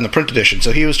closed down the print edition.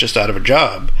 So he was just out of a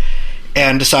job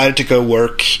and decided to go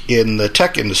work in the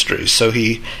tech industry. So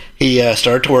he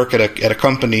started to work at a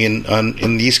company in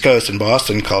the East Coast in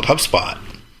Boston called HubSpot.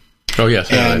 Oh yes,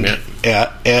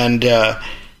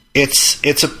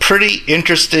 it's a pretty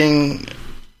interesting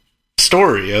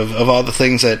story of all the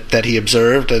things that he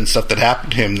observed and stuff that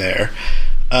happened to him there.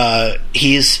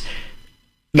 He's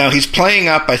playing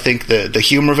up, I think, the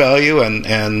humor value and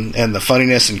the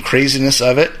funniness and craziness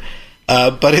of it,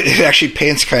 but it actually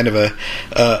paints kind of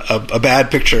a bad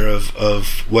picture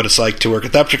of what it's like to work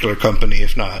at that particular company,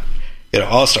 if not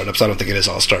all startups. I don't think it is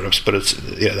all startups, but it's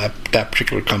that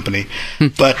particular company.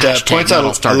 But points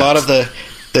out a lot of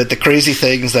the crazy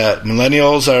things that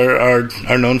millennials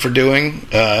are known for doing,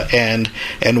 and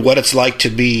what it's like to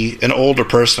be an older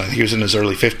person. I think he was in his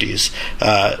early 50s,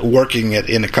 working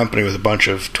in a company with a bunch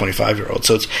of 25-year-olds.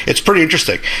 So it's pretty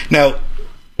interesting. Now,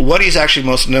 what he's actually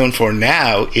most known for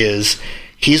now is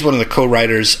he's one of the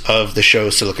co-writers of the show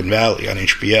Silicon Valley on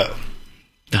HBO.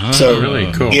 So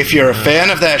really cool. If you're a fan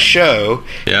of that show,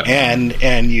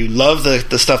 and you love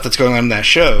the stuff that's going on in that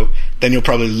show, then you'll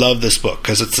probably love this book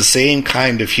because it's the same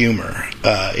kind of humor.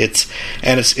 It's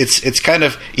kind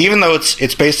of, even though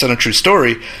it's based on a true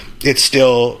story, it's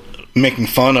still making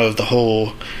fun of the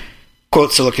whole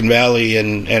quote Silicon Valley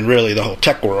and really the whole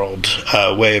tech world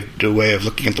way of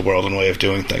looking at the world and way of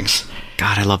doing things.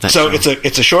 God, I love that. So show.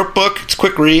 it's a short book. It's a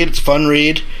quick read. It's a fun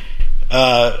read.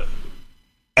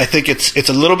 I think it's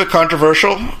a little bit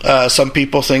controversial. Some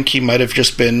people think he might have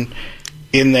just been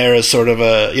in there as sort of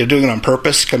doing it on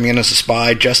purpose, coming in as a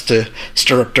spy just to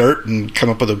stir up dirt and come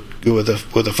up with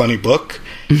a funny book.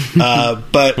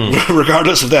 But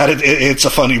regardless of that, it's a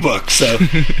funny book. So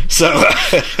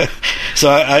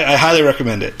I highly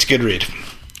recommend it. It's a good read.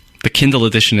 The Kindle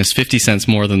edition is 50 cents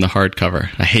more than the hardcover.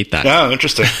 I hate that. Oh,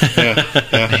 interesting. Yeah.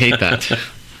 I hate that.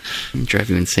 It'll drive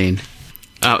you insane.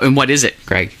 And what is it,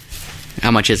 Greg? How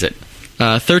much is it?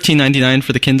 $13.99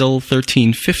 for the Kindle,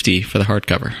 $13.50 for the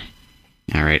hardcover.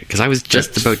 All right, because I was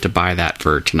just about to buy that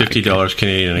for tonight. $50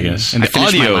 Canadian, I guess. And it's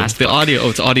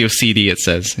audio CD. It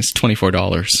says it's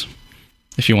 $24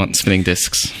 if you want spinning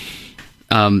discs.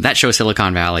 That show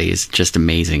Silicon Valley is just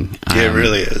amazing. It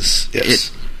really is.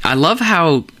 Yes, I love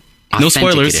how. No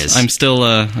spoilers. It is. I'm still.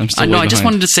 No, I just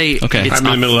wanted to say. Okay, I'm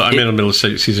in the middle of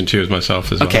season 2 as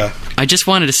myself as well. Okay, I just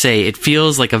wanted to say it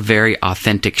feels like a very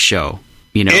authentic show.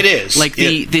 It is like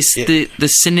the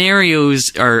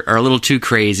scenarios are a little too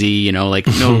crazy. Like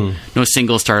no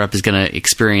single startup is going to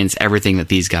experience everything that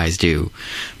these guys do,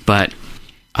 but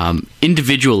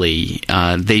individually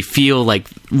they feel like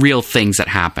real things that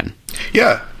happen.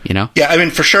 Yeah. Yeah, I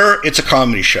mean, for sure, it's a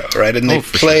comedy show, right? And they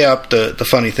play up the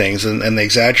funny things and they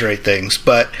exaggerate things.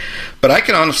 But I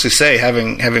can honestly say,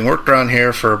 having worked around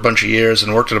here for a bunch of years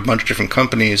and worked at a bunch of different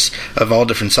companies of all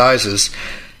different sizes,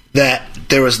 that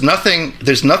there's nothing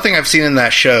I've seen in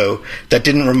that show that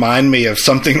didn't remind me of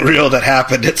something real that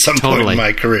happened at some point in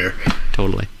my career.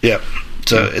 Totally. Yep.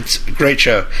 So it's a great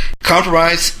show.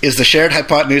 Compromise is the shared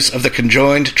hypotenuse of the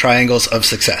conjoined triangles of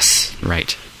success.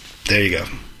 Right. There you go.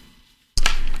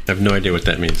 I have no idea what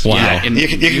that means. Wow. Yeah, you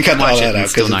can cut all that out.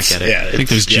 Still not get it. Yeah, I think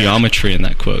there's geometry in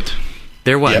that quote.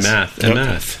 There was. Math.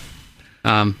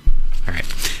 All right.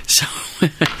 So,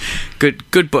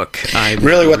 good book.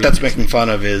 Really, what that's making fun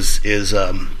of is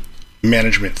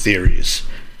management theories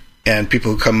and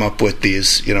people who come up with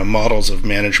these models of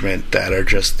management that are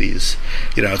just these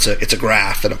it's a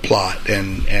graph and a plot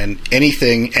and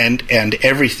anything and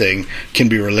everything can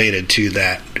be related to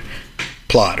that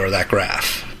plot or that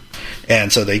graph.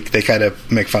 And so they kind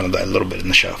of make fun of that a little bit in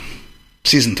the show.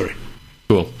 Season 3.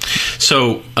 Cool.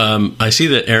 So I see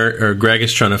that Greg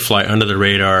is trying to fly under the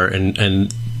radar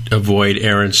and avoid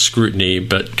Aaron's scrutiny,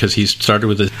 but because he's started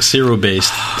with a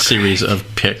zero-based series of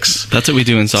picks. That's what we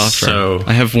do in software. So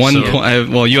I have one point.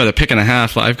 Well, you had a pick and a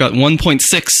half. I've got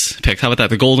 1.6 picks. How about that?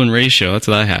 The golden ratio. That's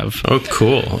what I have. Oh,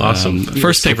 cool! Awesome.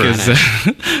 First pick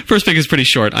is pretty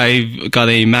short. I got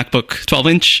a MacBook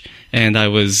 12-inch, and I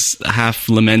was half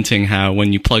lamenting how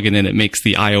when you plug it in, it makes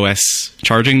the iOS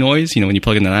charging noise. You know, when you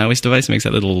plug in an iOS device, it makes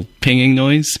that little pinging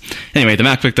noise. Anyway, the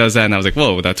MacBook does that, and I was like,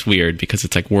 whoa, that's weird, because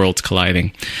it's like worlds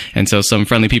colliding. And so some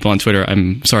friendly people on Twitter,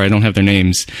 I'm sorry I don't have their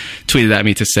names, tweeted at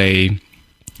me to say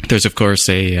there's, of course,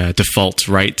 a default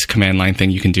write command line thing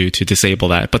you can do to disable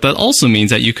that. But that also means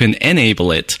that you can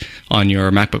enable it on your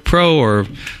MacBook Pro, or,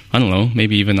 I don't know,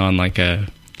 maybe even on like I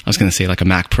was going to say like a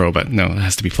Mac Pro, but no, it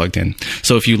has to be plugged in.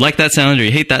 So if you like that sound or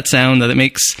you hate that sound that it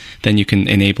makes, then you can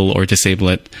enable or disable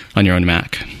it on your own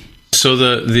Mac. So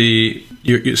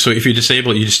so if you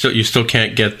disable it, you still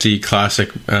can't get the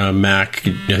classic Mac.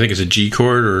 I think it's a G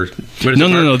cord, or what is it?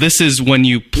 No. This is when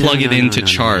you plug it in to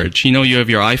charge. You know, you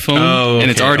have your iPhone, and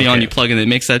it's already on. You plug it in, it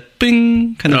makes that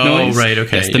bing kind of noise. Oh, right.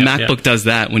 Okay. Yes, the MacBook does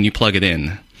that when you plug it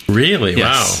in. Really?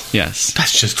 Yes. Wow. Yes.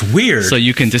 That's just weird. So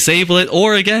you can disable it,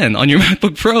 or again, on your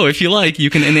MacBook Pro, if you like, you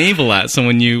can enable that. So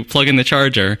when you plug in the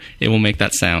charger, it will make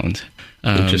that sound.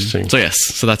 Interesting. So yes,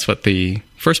 so that's what the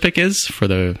first pick is for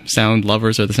the sound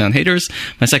lovers or the sound haters.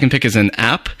 My second pick is an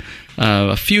app.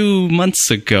 A few months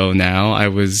ago now, I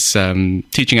was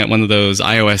teaching at one of those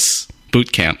iOS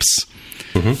boot camps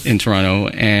in Toronto,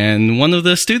 and one of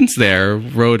the students there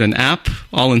wrote an app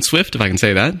all in Swift, if I can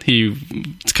say that. He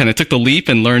kind of took the leap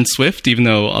and learned Swift, even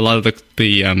though a lot of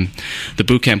the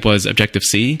boot camp was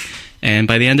Objective-C. And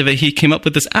by the end of it, he came up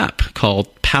with this app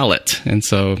called Palette. And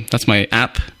so that's my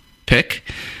app pick.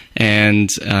 And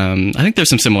I think there's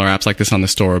some similar apps like this on the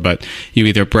store, but you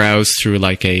either browse through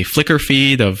like a Flickr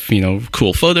feed of,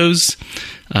 cool photos.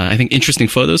 I think Interesting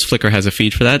Photos, Flickr has a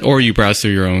feed for that, or you browse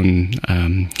through your own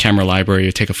camera library,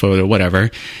 you take a photo, whatever.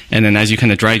 And then as you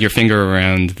kind of drag your finger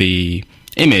around the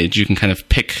image, you can kind of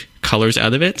pick colors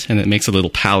out of it, and it makes a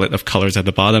little palette of colors at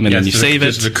the bottom, and then you save it.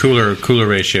 This is the cooler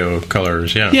ratio of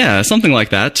colors, yeah. Yeah, something like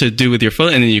that to do with your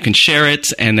photo, and then you can share it,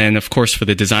 and then, of course, for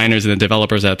the designers and the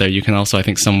developers out there, you can also, I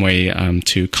think, some way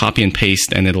to copy and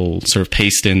paste, and it'll sort of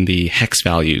paste in the hex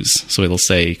values. So it'll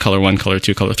say color 1, color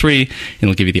 2, color 3, and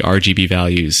it'll give you the RGB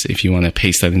values if you want to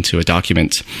paste that into a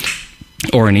document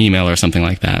or an email or something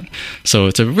like that. So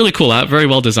it's a really cool app, very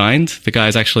well designed. The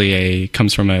guy's actually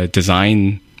comes from a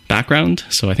design background,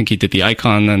 so I think he did the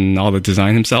icon and all the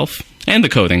design himself and the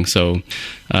coding. So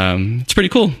it's pretty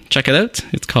cool. Check it out.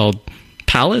 It's called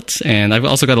Palette, and I've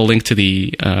also got a link to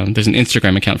the there's an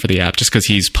Instagram account for the app, just because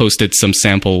he's posted some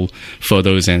sample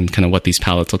photos and kind of what these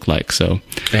palettes look like. So,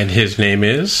 and his name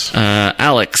is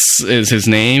Alex is his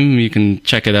name. You can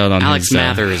check it out on Alex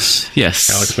Mathers. Yes,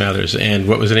 Alex Mathers. And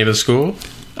what was the name of the school?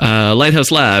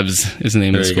 Lighthouse Labs is the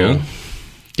name of the school. Go.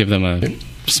 Give them a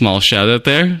small shout out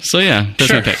there. So yeah,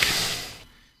 that's my pick.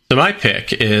 So my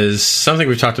pick is something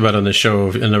we've talked about on the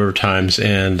show a number of times,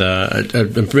 and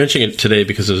I'm mentioning it today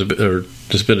because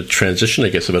there's been a transition, I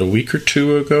guess, about a week or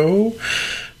two ago.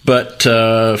 But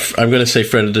I'm going to say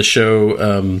friend of the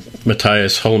show,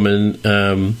 Matthias Holman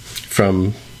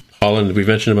from Holland. We've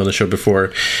mentioned him on the show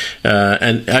before.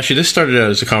 And actually, this started out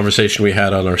as a conversation we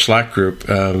had on our Slack group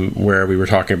where we were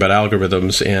talking about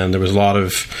algorithms, and there was a lot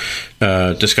of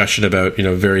discussion about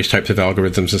various types of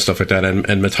algorithms and stuff like that.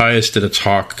 And Matthias did a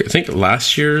talk, I think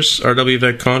last year's RW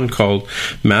VegCon, called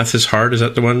Math is Hard. Is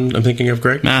that the one I'm thinking of,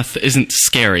 Greg? Math isn't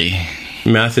scary.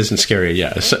 Math isn't scary,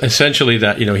 yeah. Essentially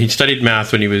that, he studied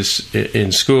math when he was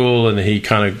in school, and he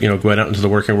kind of, went out into the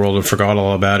working world and forgot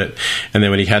all about it. And then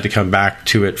when he had to come back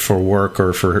to it for work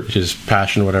or for his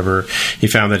passion or whatever, he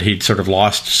found that he'd sort of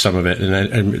lost some of it.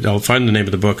 And I'll find the name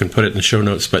of the book and put it in the show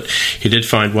notes, but he did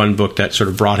find one book that sort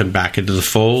of brought him back into the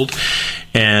fold.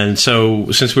 And so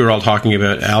since we were all talking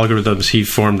about algorithms, he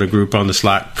formed a group on the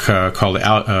Slack called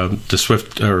the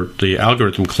Swift, or the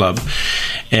Algorithm Club.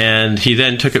 And he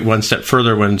then took it one step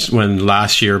further when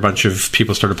last year a bunch of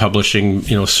people started publishing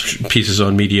pieces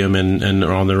on Medium and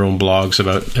on their own blogs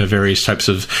about various types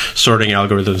of sorting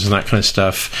algorithms and that kind of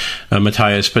stuff.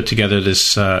 Matthias put together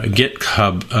this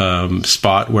GitHub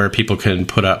spot where people can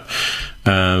put up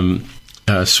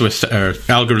Swift or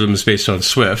algorithms based on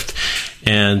Swift.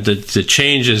 And the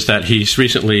change is that he's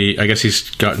recently, I guess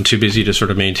he's gotten too busy to sort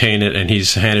of maintain it, and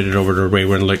he's handed it over to Ray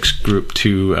Wenlick's group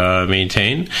to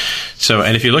maintain. So,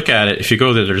 and if you look at it, if you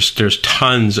go there, there's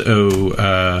tons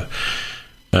of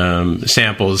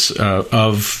samples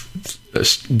of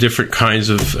different kinds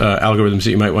of algorithms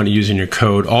that you might want to use in your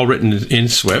code, all written in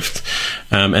Swift.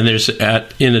 And there's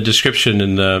in the description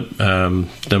in the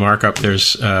markup,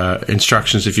 there's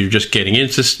instructions if you're just getting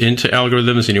into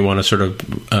algorithms and you want to sort of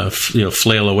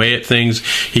flail away at things.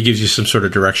 He gives you some sort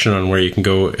of direction on where you can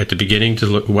go at the beginning to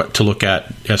look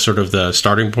at as sort of the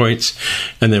starting points,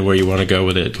 and then where you want to go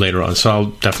with it later on. So I'll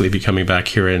definitely be coming back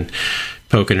here and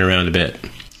poking around a bit.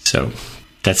 So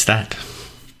that's that.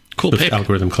 Cool pick.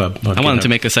 Algorithm Club. I wanted to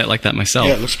make a site like that myself.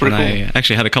 Yeah, it looks pretty cool. I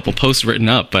actually had a couple posts written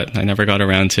up, but I never got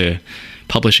around to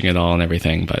publishing it all and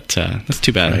everything. But that's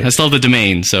too bad. Right. I still have the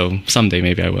domain, so someday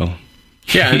maybe I will.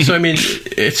 Yeah, and so I mean,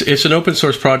 it's an open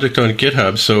source project on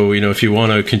GitHub, so if you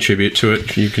want to contribute to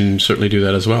it, you can certainly do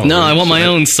that as well. No, right? I want my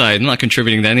own site. I'm not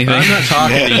contributing to anything. I'm not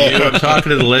talking to you. I'm talking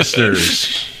to the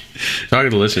listeners.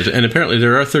 And apparently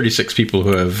there are 36 people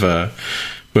who have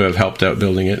helped out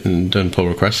building it and done pull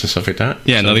requests and stuff like that.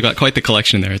 Yeah, no, they got quite the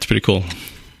collection there. It's pretty cool.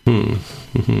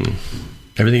 Mm-hmm.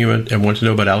 Everything I want to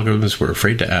know about algorithms, we're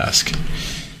afraid to ask.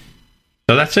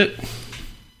 So that's it.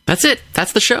 That's it.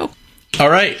 That's the show. All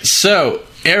right. So,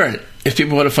 Aaron, if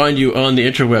people want to find you on the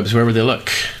interwebs, where would they look?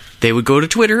 They would go to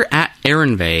Twitter at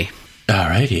AaronVay. All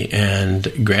righty.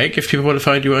 And Greg, if people want to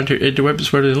find you on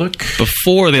interwebs, where do they look?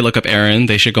 Before they look up Aaron,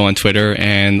 they should go on Twitter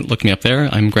and look me up there.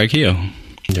 I'm Greg Heo.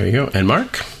 There you go. And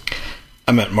Mark?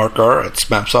 I'm at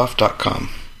markr@smapsoft.com.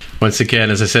 Once again,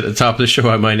 as I said at the top of the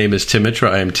show, my name is Tim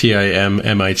Mitra. I am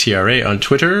TIMMITRA on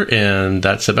Twitter, and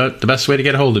that's about the best way to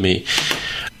get a hold of me.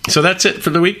 So that's it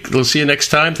for the week. We'll see you next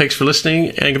time. Thanks for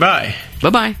listening, and goodbye.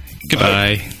 Bye-bye.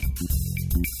 Goodbye.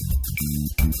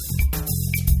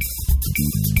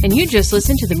 And you just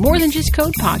listened to the More Than Just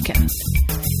Code podcast.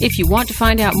 If you want to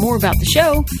find out more about the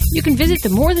show, you can visit the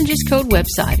More Than Just Code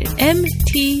website at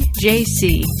mtjc.fm.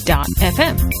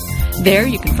 There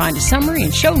you can find a summary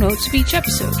and show notes of each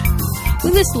episode.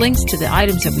 We list links to the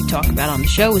items that we talk about on the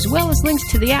show, as well as links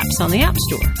to the apps on the App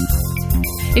Store.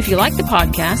 If you like the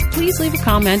podcast, please leave a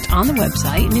comment on the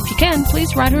website, and if you can,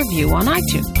 please write a review on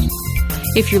iTunes.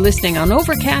 If you're listening on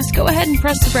Overcast, go ahead and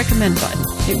press the recommend button.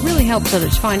 It really helps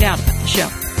others find out about the show.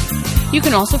 You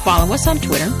can also follow us on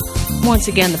Twitter. Once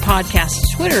again, the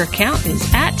podcast's Twitter account is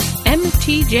at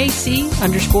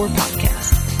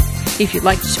MTJC_podcast. If you'd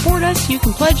like to support us, you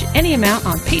can pledge any amount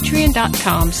on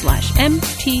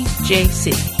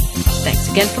patreon.com/MTJC.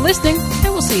 Thanks again for listening,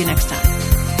 and we'll see you next time.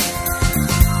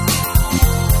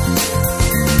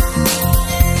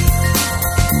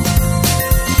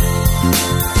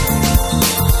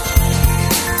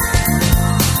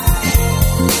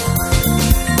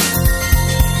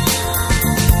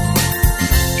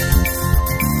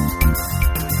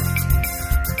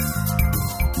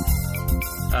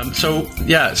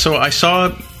 So I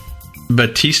saw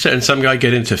Batista and some guy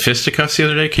get into fisticuffs the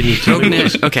other day. Can you tell me?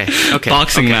 Okay.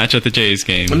 Boxing match at the Jays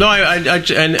game. No,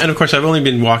 and of course I've only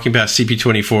been walking past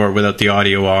CP24 without the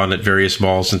audio on at various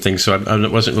malls and things, so I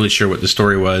wasn't really sure what the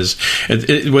story was.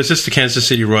 Was this the Kansas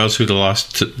City Royals who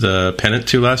lost the pennant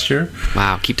to last year?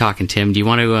 Wow, keep talking, Tim. Do you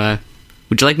want to?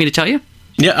 Would you like me to tell you?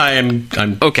 Yeah, I am.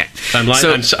 Okay.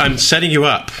 I'm setting you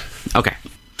up. Okay.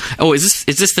 Oh, is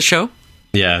this the show?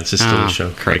 Yeah, it's just still a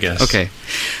show, I guess. Okay.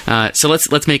 So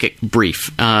let's make it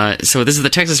brief. So this is the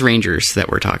Texas Rangers that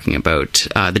we're talking about.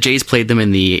 The Jays played them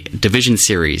in the division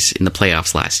series in the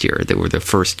playoffs last year. They were the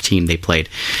first team they played.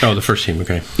 Oh, the first team,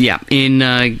 okay. Yeah. In,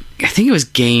 I think it was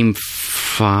game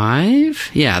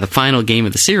 5. Yeah, the final game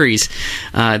of the series.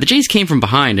 The Jays came from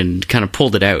behind and kind of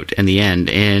pulled it out in the end.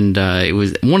 And it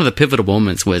was one of the pivotal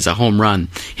moments was a home run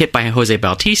hit by Jose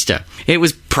Bautista. It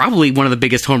was probably one of the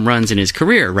biggest home runs in his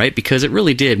career, right? Because it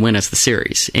really did win us the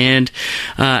series. And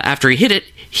after he hit it,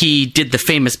 he did the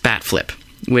famous bat flip,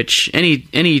 which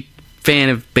any fan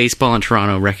of baseball in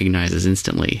Toronto recognizes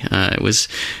instantly. It was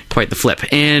quite the flip.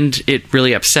 And it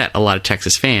really upset a lot of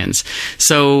Texas fans.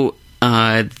 So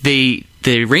the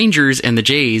Rangers and the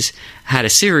Jays had a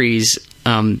series.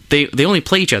 They only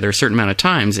play each other a certain amount of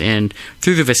times, and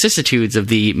through the vicissitudes of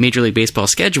the Major League Baseball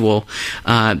schedule,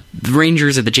 the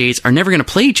Rangers and the Jays are never going to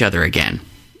play each other again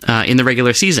in the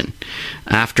regular season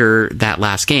after that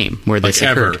last game where this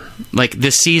occurred. Ever. Like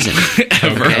this season.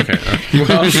 Ever. Okay.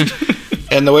 Well,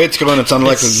 and the way it's going, it's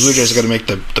unlikely the Blue Jays are going to make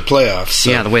the playoffs.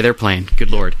 So. Yeah, the way they're playing.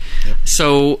 Good Lord. Yep.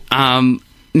 So,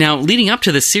 now leading up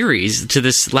to this series, to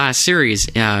this last series,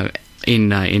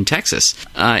 in Texas,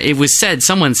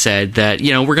 someone said that,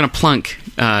 we're going to plunk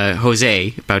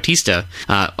Jose Bautista.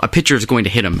 A pitcher is going to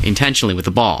hit him intentionally with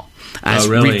the ball as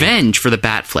revenge for the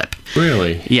bat flip.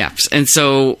 Really? Yeah. And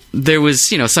so there was,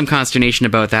 some consternation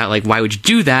about that. Like, why would you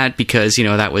do that? Because,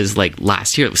 that was like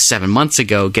last year. It was 7 months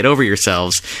ago. Get over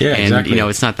yourselves. Yeah, and, exactly.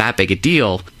 It's not that big a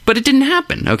deal. But it didn't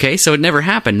happen, okay? So it never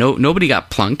happened. Nobody got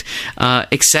plunked,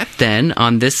 except then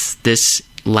on this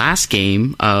last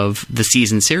game of the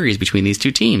season series between these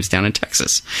two teams down in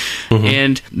Texas.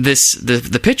 And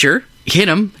the pitcher hit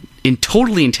him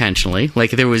totally intentionally,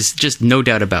 like there was just no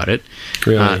doubt about it.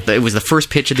 Really? It was the first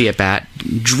pitch of the at-bat,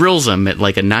 drills him at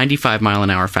like a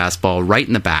 95-mile-an-hour fastball right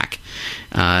in the back.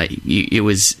 It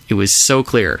was so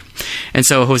clear. And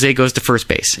so Jose goes to first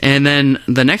base. And then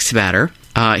the next batter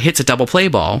hits a double play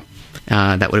ball.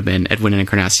 That would have been Edwin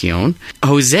Encarnacion.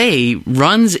 Jose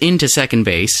runs into second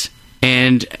base,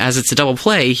 and as it's a double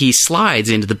play, he slides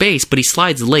into the base, but he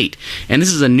slides late. And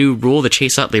this is a new rule, the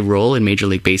Chase Utley rule in Major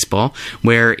League Baseball,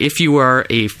 where if you are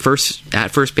at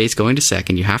first base going to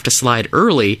second, you have to slide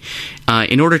early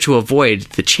in order to avoid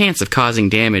the chance of causing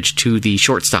damage to the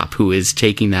shortstop who is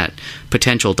taking that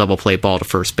potential double play ball to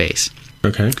first base.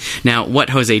 Okay. Now,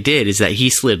 what Jose did is that he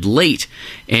slid late,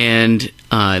 and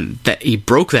that he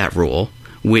broke that rule,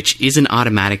 which is an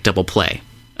automatic double play.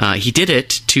 He did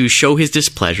it to show his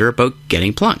displeasure about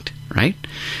getting plunked, right?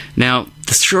 Now,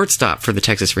 the shortstop for the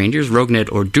Texas Rangers, Rougned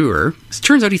Odor,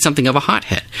 turns out he's something of a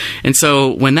hothead. And so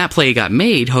when that play got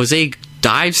made, Jose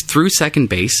dives through second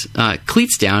base,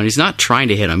 cleats down. He's not trying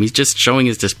to hit him. He's just showing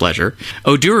his displeasure.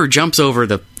 Odor jumps over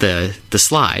the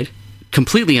slide,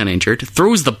 completely uninjured,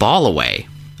 throws the ball away,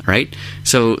 right?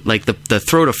 So, like, the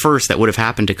throw to first that would have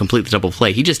happened to complete the double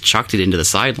play, he just chucked it into the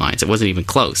sidelines. It wasn't even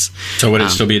close. So would it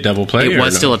still be a double play? It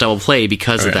was still a double play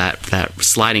because of that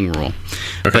sliding rule.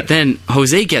 Okay. But then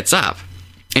Jose gets up,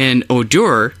 and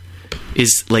Odor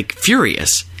is, like,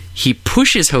 furious. He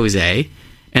pushes Jose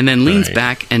and then leans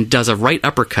back and does a right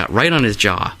uppercut right on his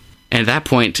jaw. And at that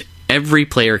point, every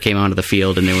player came onto the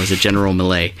field, and there was a general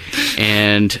melee.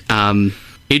 And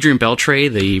Adrian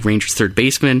Beltre, the Rangers' third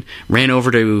baseman, ran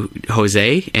over to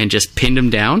Jose and just pinned him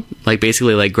down,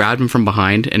 basically grabbed him from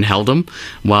behind and held him,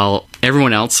 while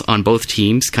everyone else on both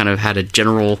teams kind of had a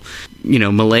general,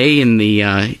 melee in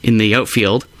the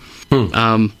outfield.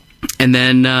 And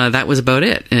then that was about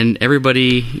it. And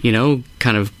everybody,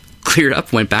 kind of cleared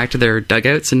up, went back to their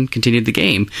dugouts, and continued the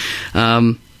game.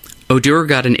 Odor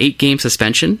got an 8-game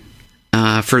suspension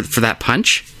for that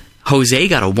punch. Jose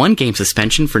got a 1-game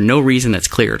suspension for no reason that's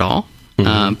clear at all,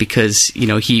 because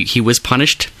he was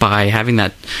punished by having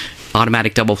that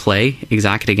automatic double play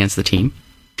exacted against the team.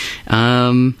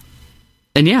 And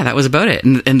yeah, that was about it.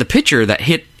 And the pitcher that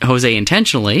hit Jose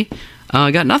intentionally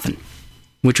got nothing,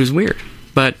 which was weird.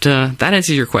 But that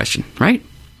answers your question, right?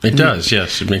 It does,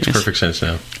 yes. It makes perfect sense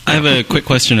now. I have a quick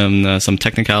question on some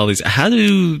technicalities. How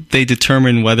do they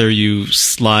determine whether you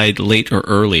slide late or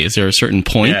early? Is there a certain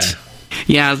point?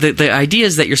 Yeah, the idea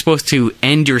is that you're supposed to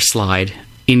end your slide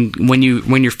when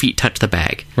your feet touch the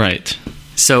bag. Right.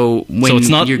 So it's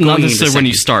not you're going necessarily when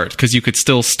you start, because you could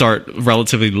still start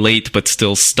relatively late but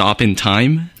still stop in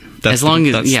time. That's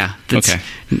okay.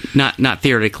 Not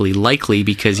theoretically likely,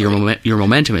 because your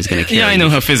momentum is going to carry. Yeah, I know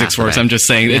how physics works. I'm just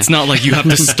saying it's not like you have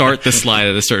to start the slide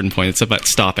at a certain point. It's about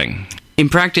stopping. In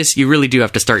practice, you really do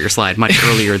have to start your slide much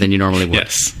earlier than you normally would.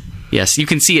 Yes, you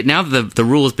can see it now that the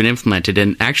rule has been implemented,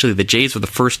 and actually the Jays were the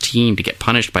first team to get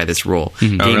punished by this rule.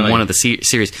 Game one of the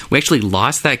series. We actually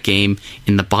lost that game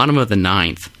in the bottom of the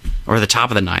ninth, or the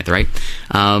top of the ninth, right?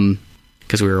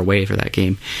 Because we were away for that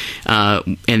game.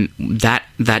 And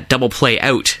that double play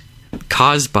out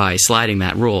caused by sliding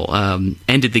that rule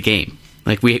ended the game.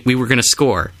 Like, we were going to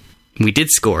score. We did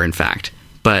score, in fact,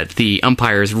 but the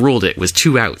umpires ruled it was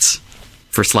 2 outs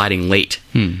for sliding late.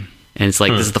 And it's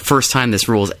like, this is the first time this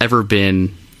rule has ever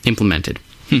been implemented.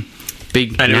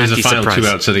 Big, and it was the final surprise. 2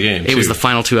 outs of the game. It was the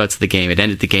final 2 outs of the game. It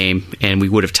ended the game, and we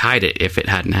would have tied it if it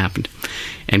hadn't happened,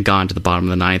 and gone to the bottom of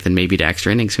the ninth, and maybe to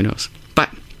extra innings. Who knows? But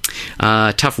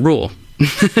tough rule.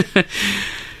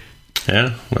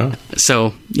 Yeah, well.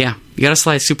 So, yeah, you got to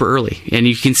slide super early. And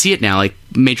you can see it now, like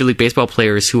Major League Baseball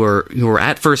players who are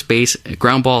at first base,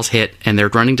 ground balls hit, and they're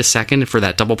running to second for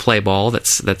that double play ball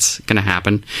that's going to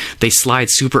happen. They slide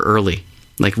super early,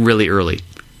 like really early,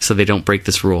 so they don't break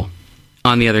this rule.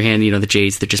 On the other hand, the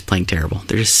Jays, they're just playing terrible.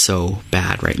 They're just so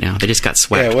bad right now. They just got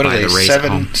swept by the Rays at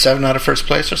home. 7 out of first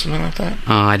place or something like that?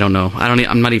 I don't know.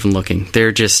 I'm not even looking.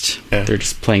 They're just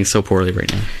playing so poorly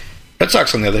right now. Red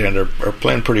Sox, on the other hand, are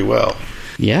playing pretty well.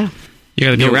 Yeah. You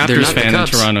got to be a Raptors fan in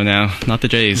Toronto now, not the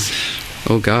Jays.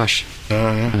 Oh, gosh.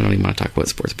 I don't even want to talk about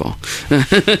sports ball.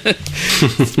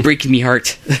 It's breaking me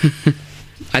heart.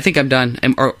 I think I'm done.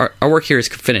 Our work here is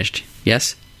finished.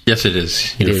 Yes? Yes, it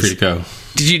is. You're free to go.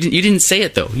 You didn't say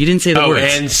it, though. You didn't say the words.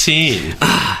 Oh, and scene.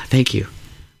 Thank you.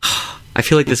 I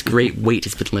feel like this great weight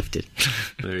has been lifted.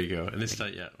 There you go. And it's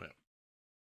not yet. Well.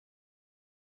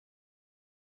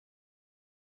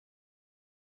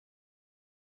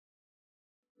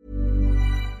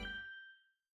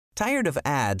 Tired of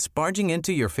ads barging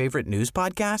into your favorite news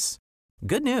podcasts?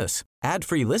 Good news.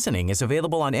 Ad-free listening is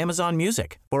available on Amazon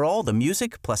Music for all the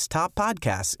music plus top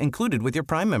podcasts included with your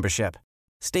Prime membership.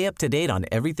 Stay up to date on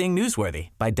everything newsworthy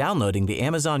by downloading the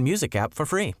Amazon Music app for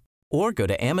free or go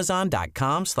to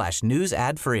amazon.com/news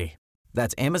ad free.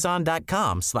 That's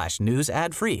amazon.com/news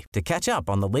ad free to catch up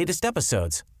on the latest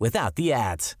episodes without the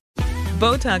ads.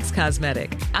 Botox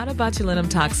Cosmetic, out of botulinum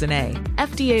toxin A,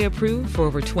 FDA approved for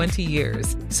over 20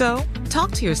 years. So, talk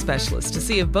to your specialist to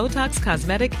see if Botox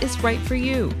Cosmetic is right for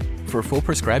you. For full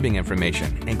prescribing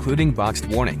information, including boxed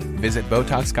warning, visit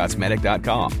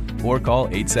BotoxCosmetic.com or call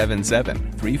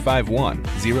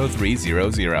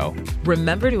 877-351-0300.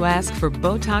 Remember to ask for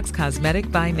Botox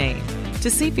Cosmetic by name. To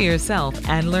see for yourself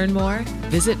and learn more,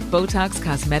 visit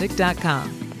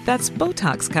BotoxCosmetic.com. That's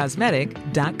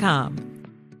BotoxCosmetic.com.